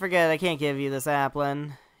 just forget it, I can't give you this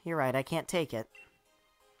applin. You're right, I can't take it.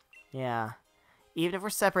 Yeah. Even if we're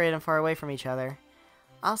separated and far away from each other,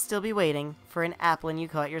 I'll still be waiting for an applin you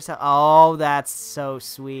caught yourself. Oh, that's so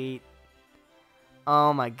sweet.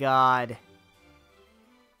 Oh my god.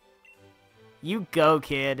 You go,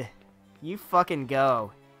 kid. You fucking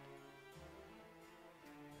go.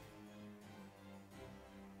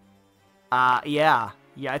 Yeah.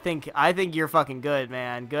 Yeah, I think you're fucking good,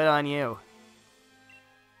 man. Good on you.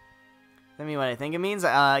 I mean, what I think it means?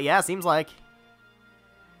 Yeah, seems like.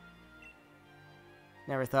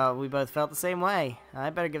 Never thought we both felt the same way. I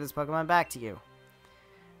better give this Pokemon back to you.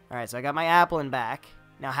 Alright, so I got my applin back.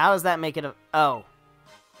 Now, how does that make it a... Oh.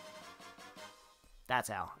 That's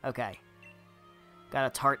how. Okay. Got a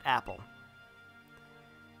tart apple.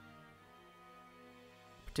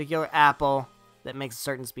 Particular apple that makes a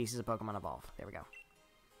certain species of Pokemon evolve. There we go.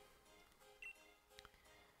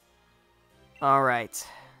 Alright.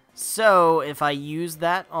 So, if I use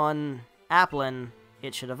that on Applin,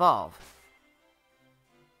 it should evolve.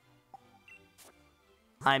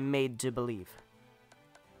 I'm made to believe.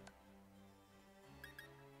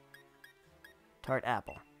 Tart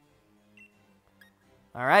apple.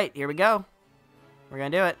 Alright, here we go. We're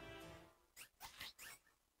gonna do it.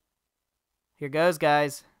 Here goes,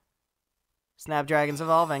 guys. Snapdragon's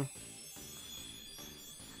evolving.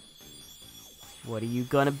 What are you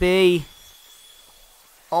gonna be?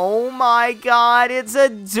 Oh my god, it's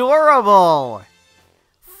adorable!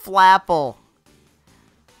 Flapple.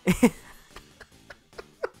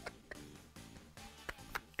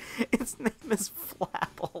 Its name is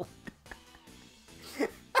Flapple.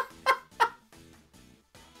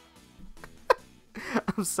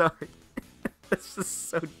 I'm sorry. This is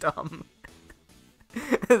so dumb.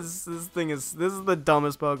 This is the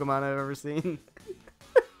dumbest Pokemon I've ever seen.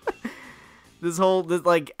 This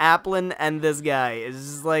like Applin and this guy is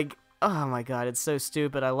just like, oh my god, it's so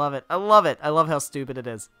stupid. I love it. I love it. I love how stupid it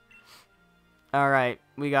is. All right,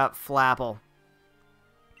 we got Flapple.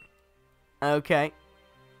 Okay.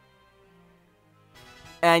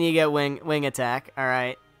 And you get wing attack. All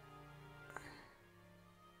right.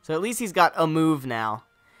 So at least he's got a move now.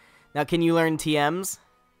 Now, can you learn TMs?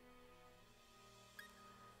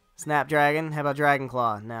 Snapdragon? How about Dragon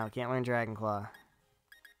Claw? No, can't learn Dragon Claw.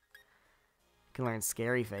 Can learn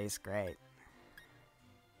Scary Face. Great.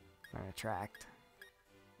 Learn Attract.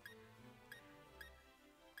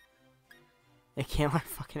 It can't learn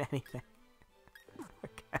fucking anything.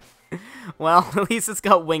 Okay. Well, at least it's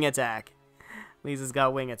got Wing Attack. At least it's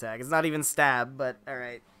got Wing Attack. It's not even Stab, but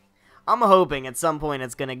alright. I'm hoping at some point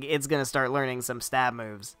it's gonna start learning some stab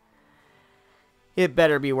moves. It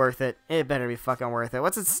better be worth it. It better be fucking worth it.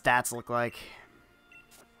 What's its stats look like?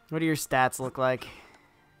 What do your stats look like?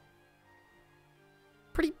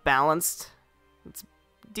 Pretty balanced. It's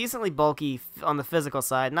decently bulky on the physical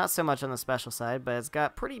side, not so much on the special side, but it's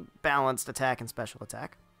got pretty balanced attack and special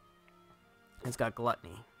attack. It's got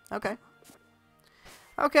Gluttony. Okay.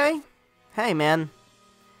 Okay. Hey, man.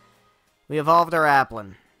 We evolved our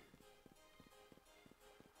Applin.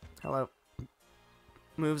 Hello.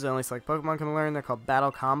 Moves that only select Pokemon can learn. They're called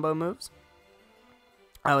Battle Combo moves.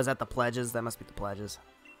 Oh, is that the pledges? That must be the pledges.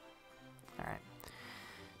 Alright.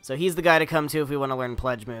 So he's the guy to come to if we want to learn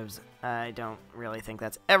pledge moves. I don't really think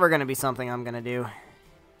that's ever going to be something I'm going to do.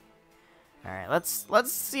 Alright,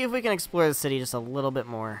 let's see if we can explore the city just a little bit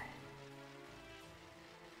more.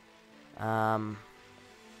 We're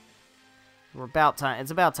about time.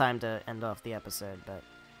 It's about time to end off the episode, but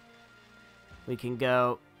we can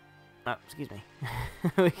go. Oh, excuse me.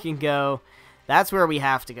 We can go. That's where we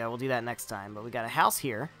have to go. We'll do that next time. But we got a house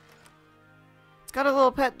here. It's got a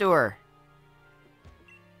little pet door.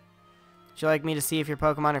 Would you like me to see if your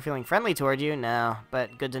Pokemon are feeling friendly toward you? No,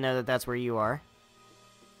 but good to know that that's where you are.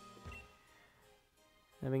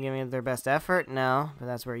 They've been giving it their best effort? No, but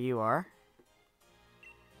that's where you are.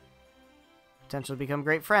 Potential to become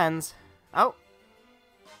great friends. Oh!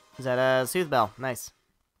 Is that a Soothbell? Nice.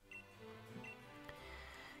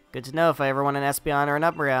 Good to know if I ever want an Espeon or an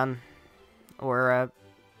Umbreon. Or,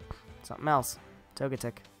 something else.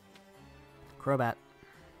 Togetic. Crobat.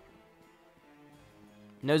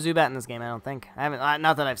 No Zubat in this game, I don't think. I haven't,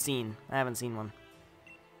 not that I've seen. I haven't seen one.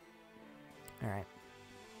 Alright.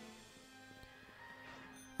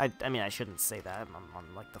 I mean, I shouldn't say that. I'm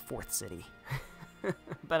on, like, the 4th city.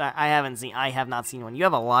 But I have not seen one. You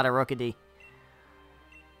have a lot of Rookidee.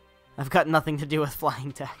 I've got nothing to do with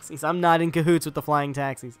flying taxis. I'm not in cahoots with the flying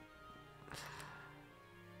taxis.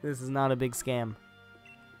 This is not a big scam.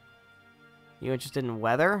 You interested in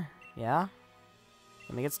weather? Yeah?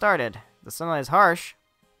 Let me get started. The sunlight is harsh.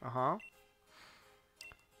 Uh-huh.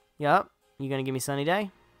 Yup. You gonna give me sunny day?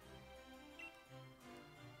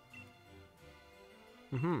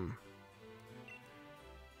 Mm-hmm.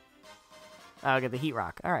 I'll get the heat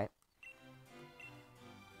rock. Alright.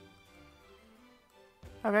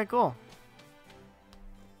 Okay, cool.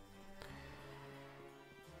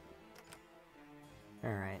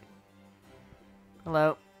 Alright.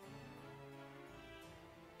 Hello.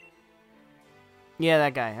 Yeah,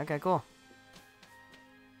 that guy. Okay, cool.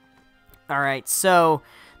 Alright, so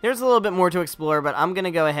there's a little bit more to explore, but I'm going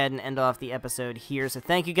to go ahead and end off the episode here. So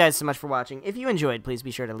thank you guys so much for watching. If you enjoyed, please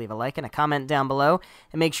be sure to leave a like and a comment down below.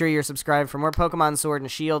 And make sure you're subscribed for more Pokemon Sword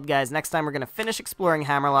and Shield. Guys, next time we're going to finish exploring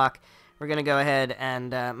Hammerlock. We're going to go ahead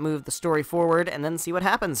and move the story forward and then see what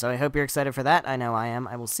happens. So I hope you're excited for that. I know I am.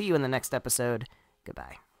 I will see you in the next episode.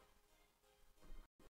 Goodbye.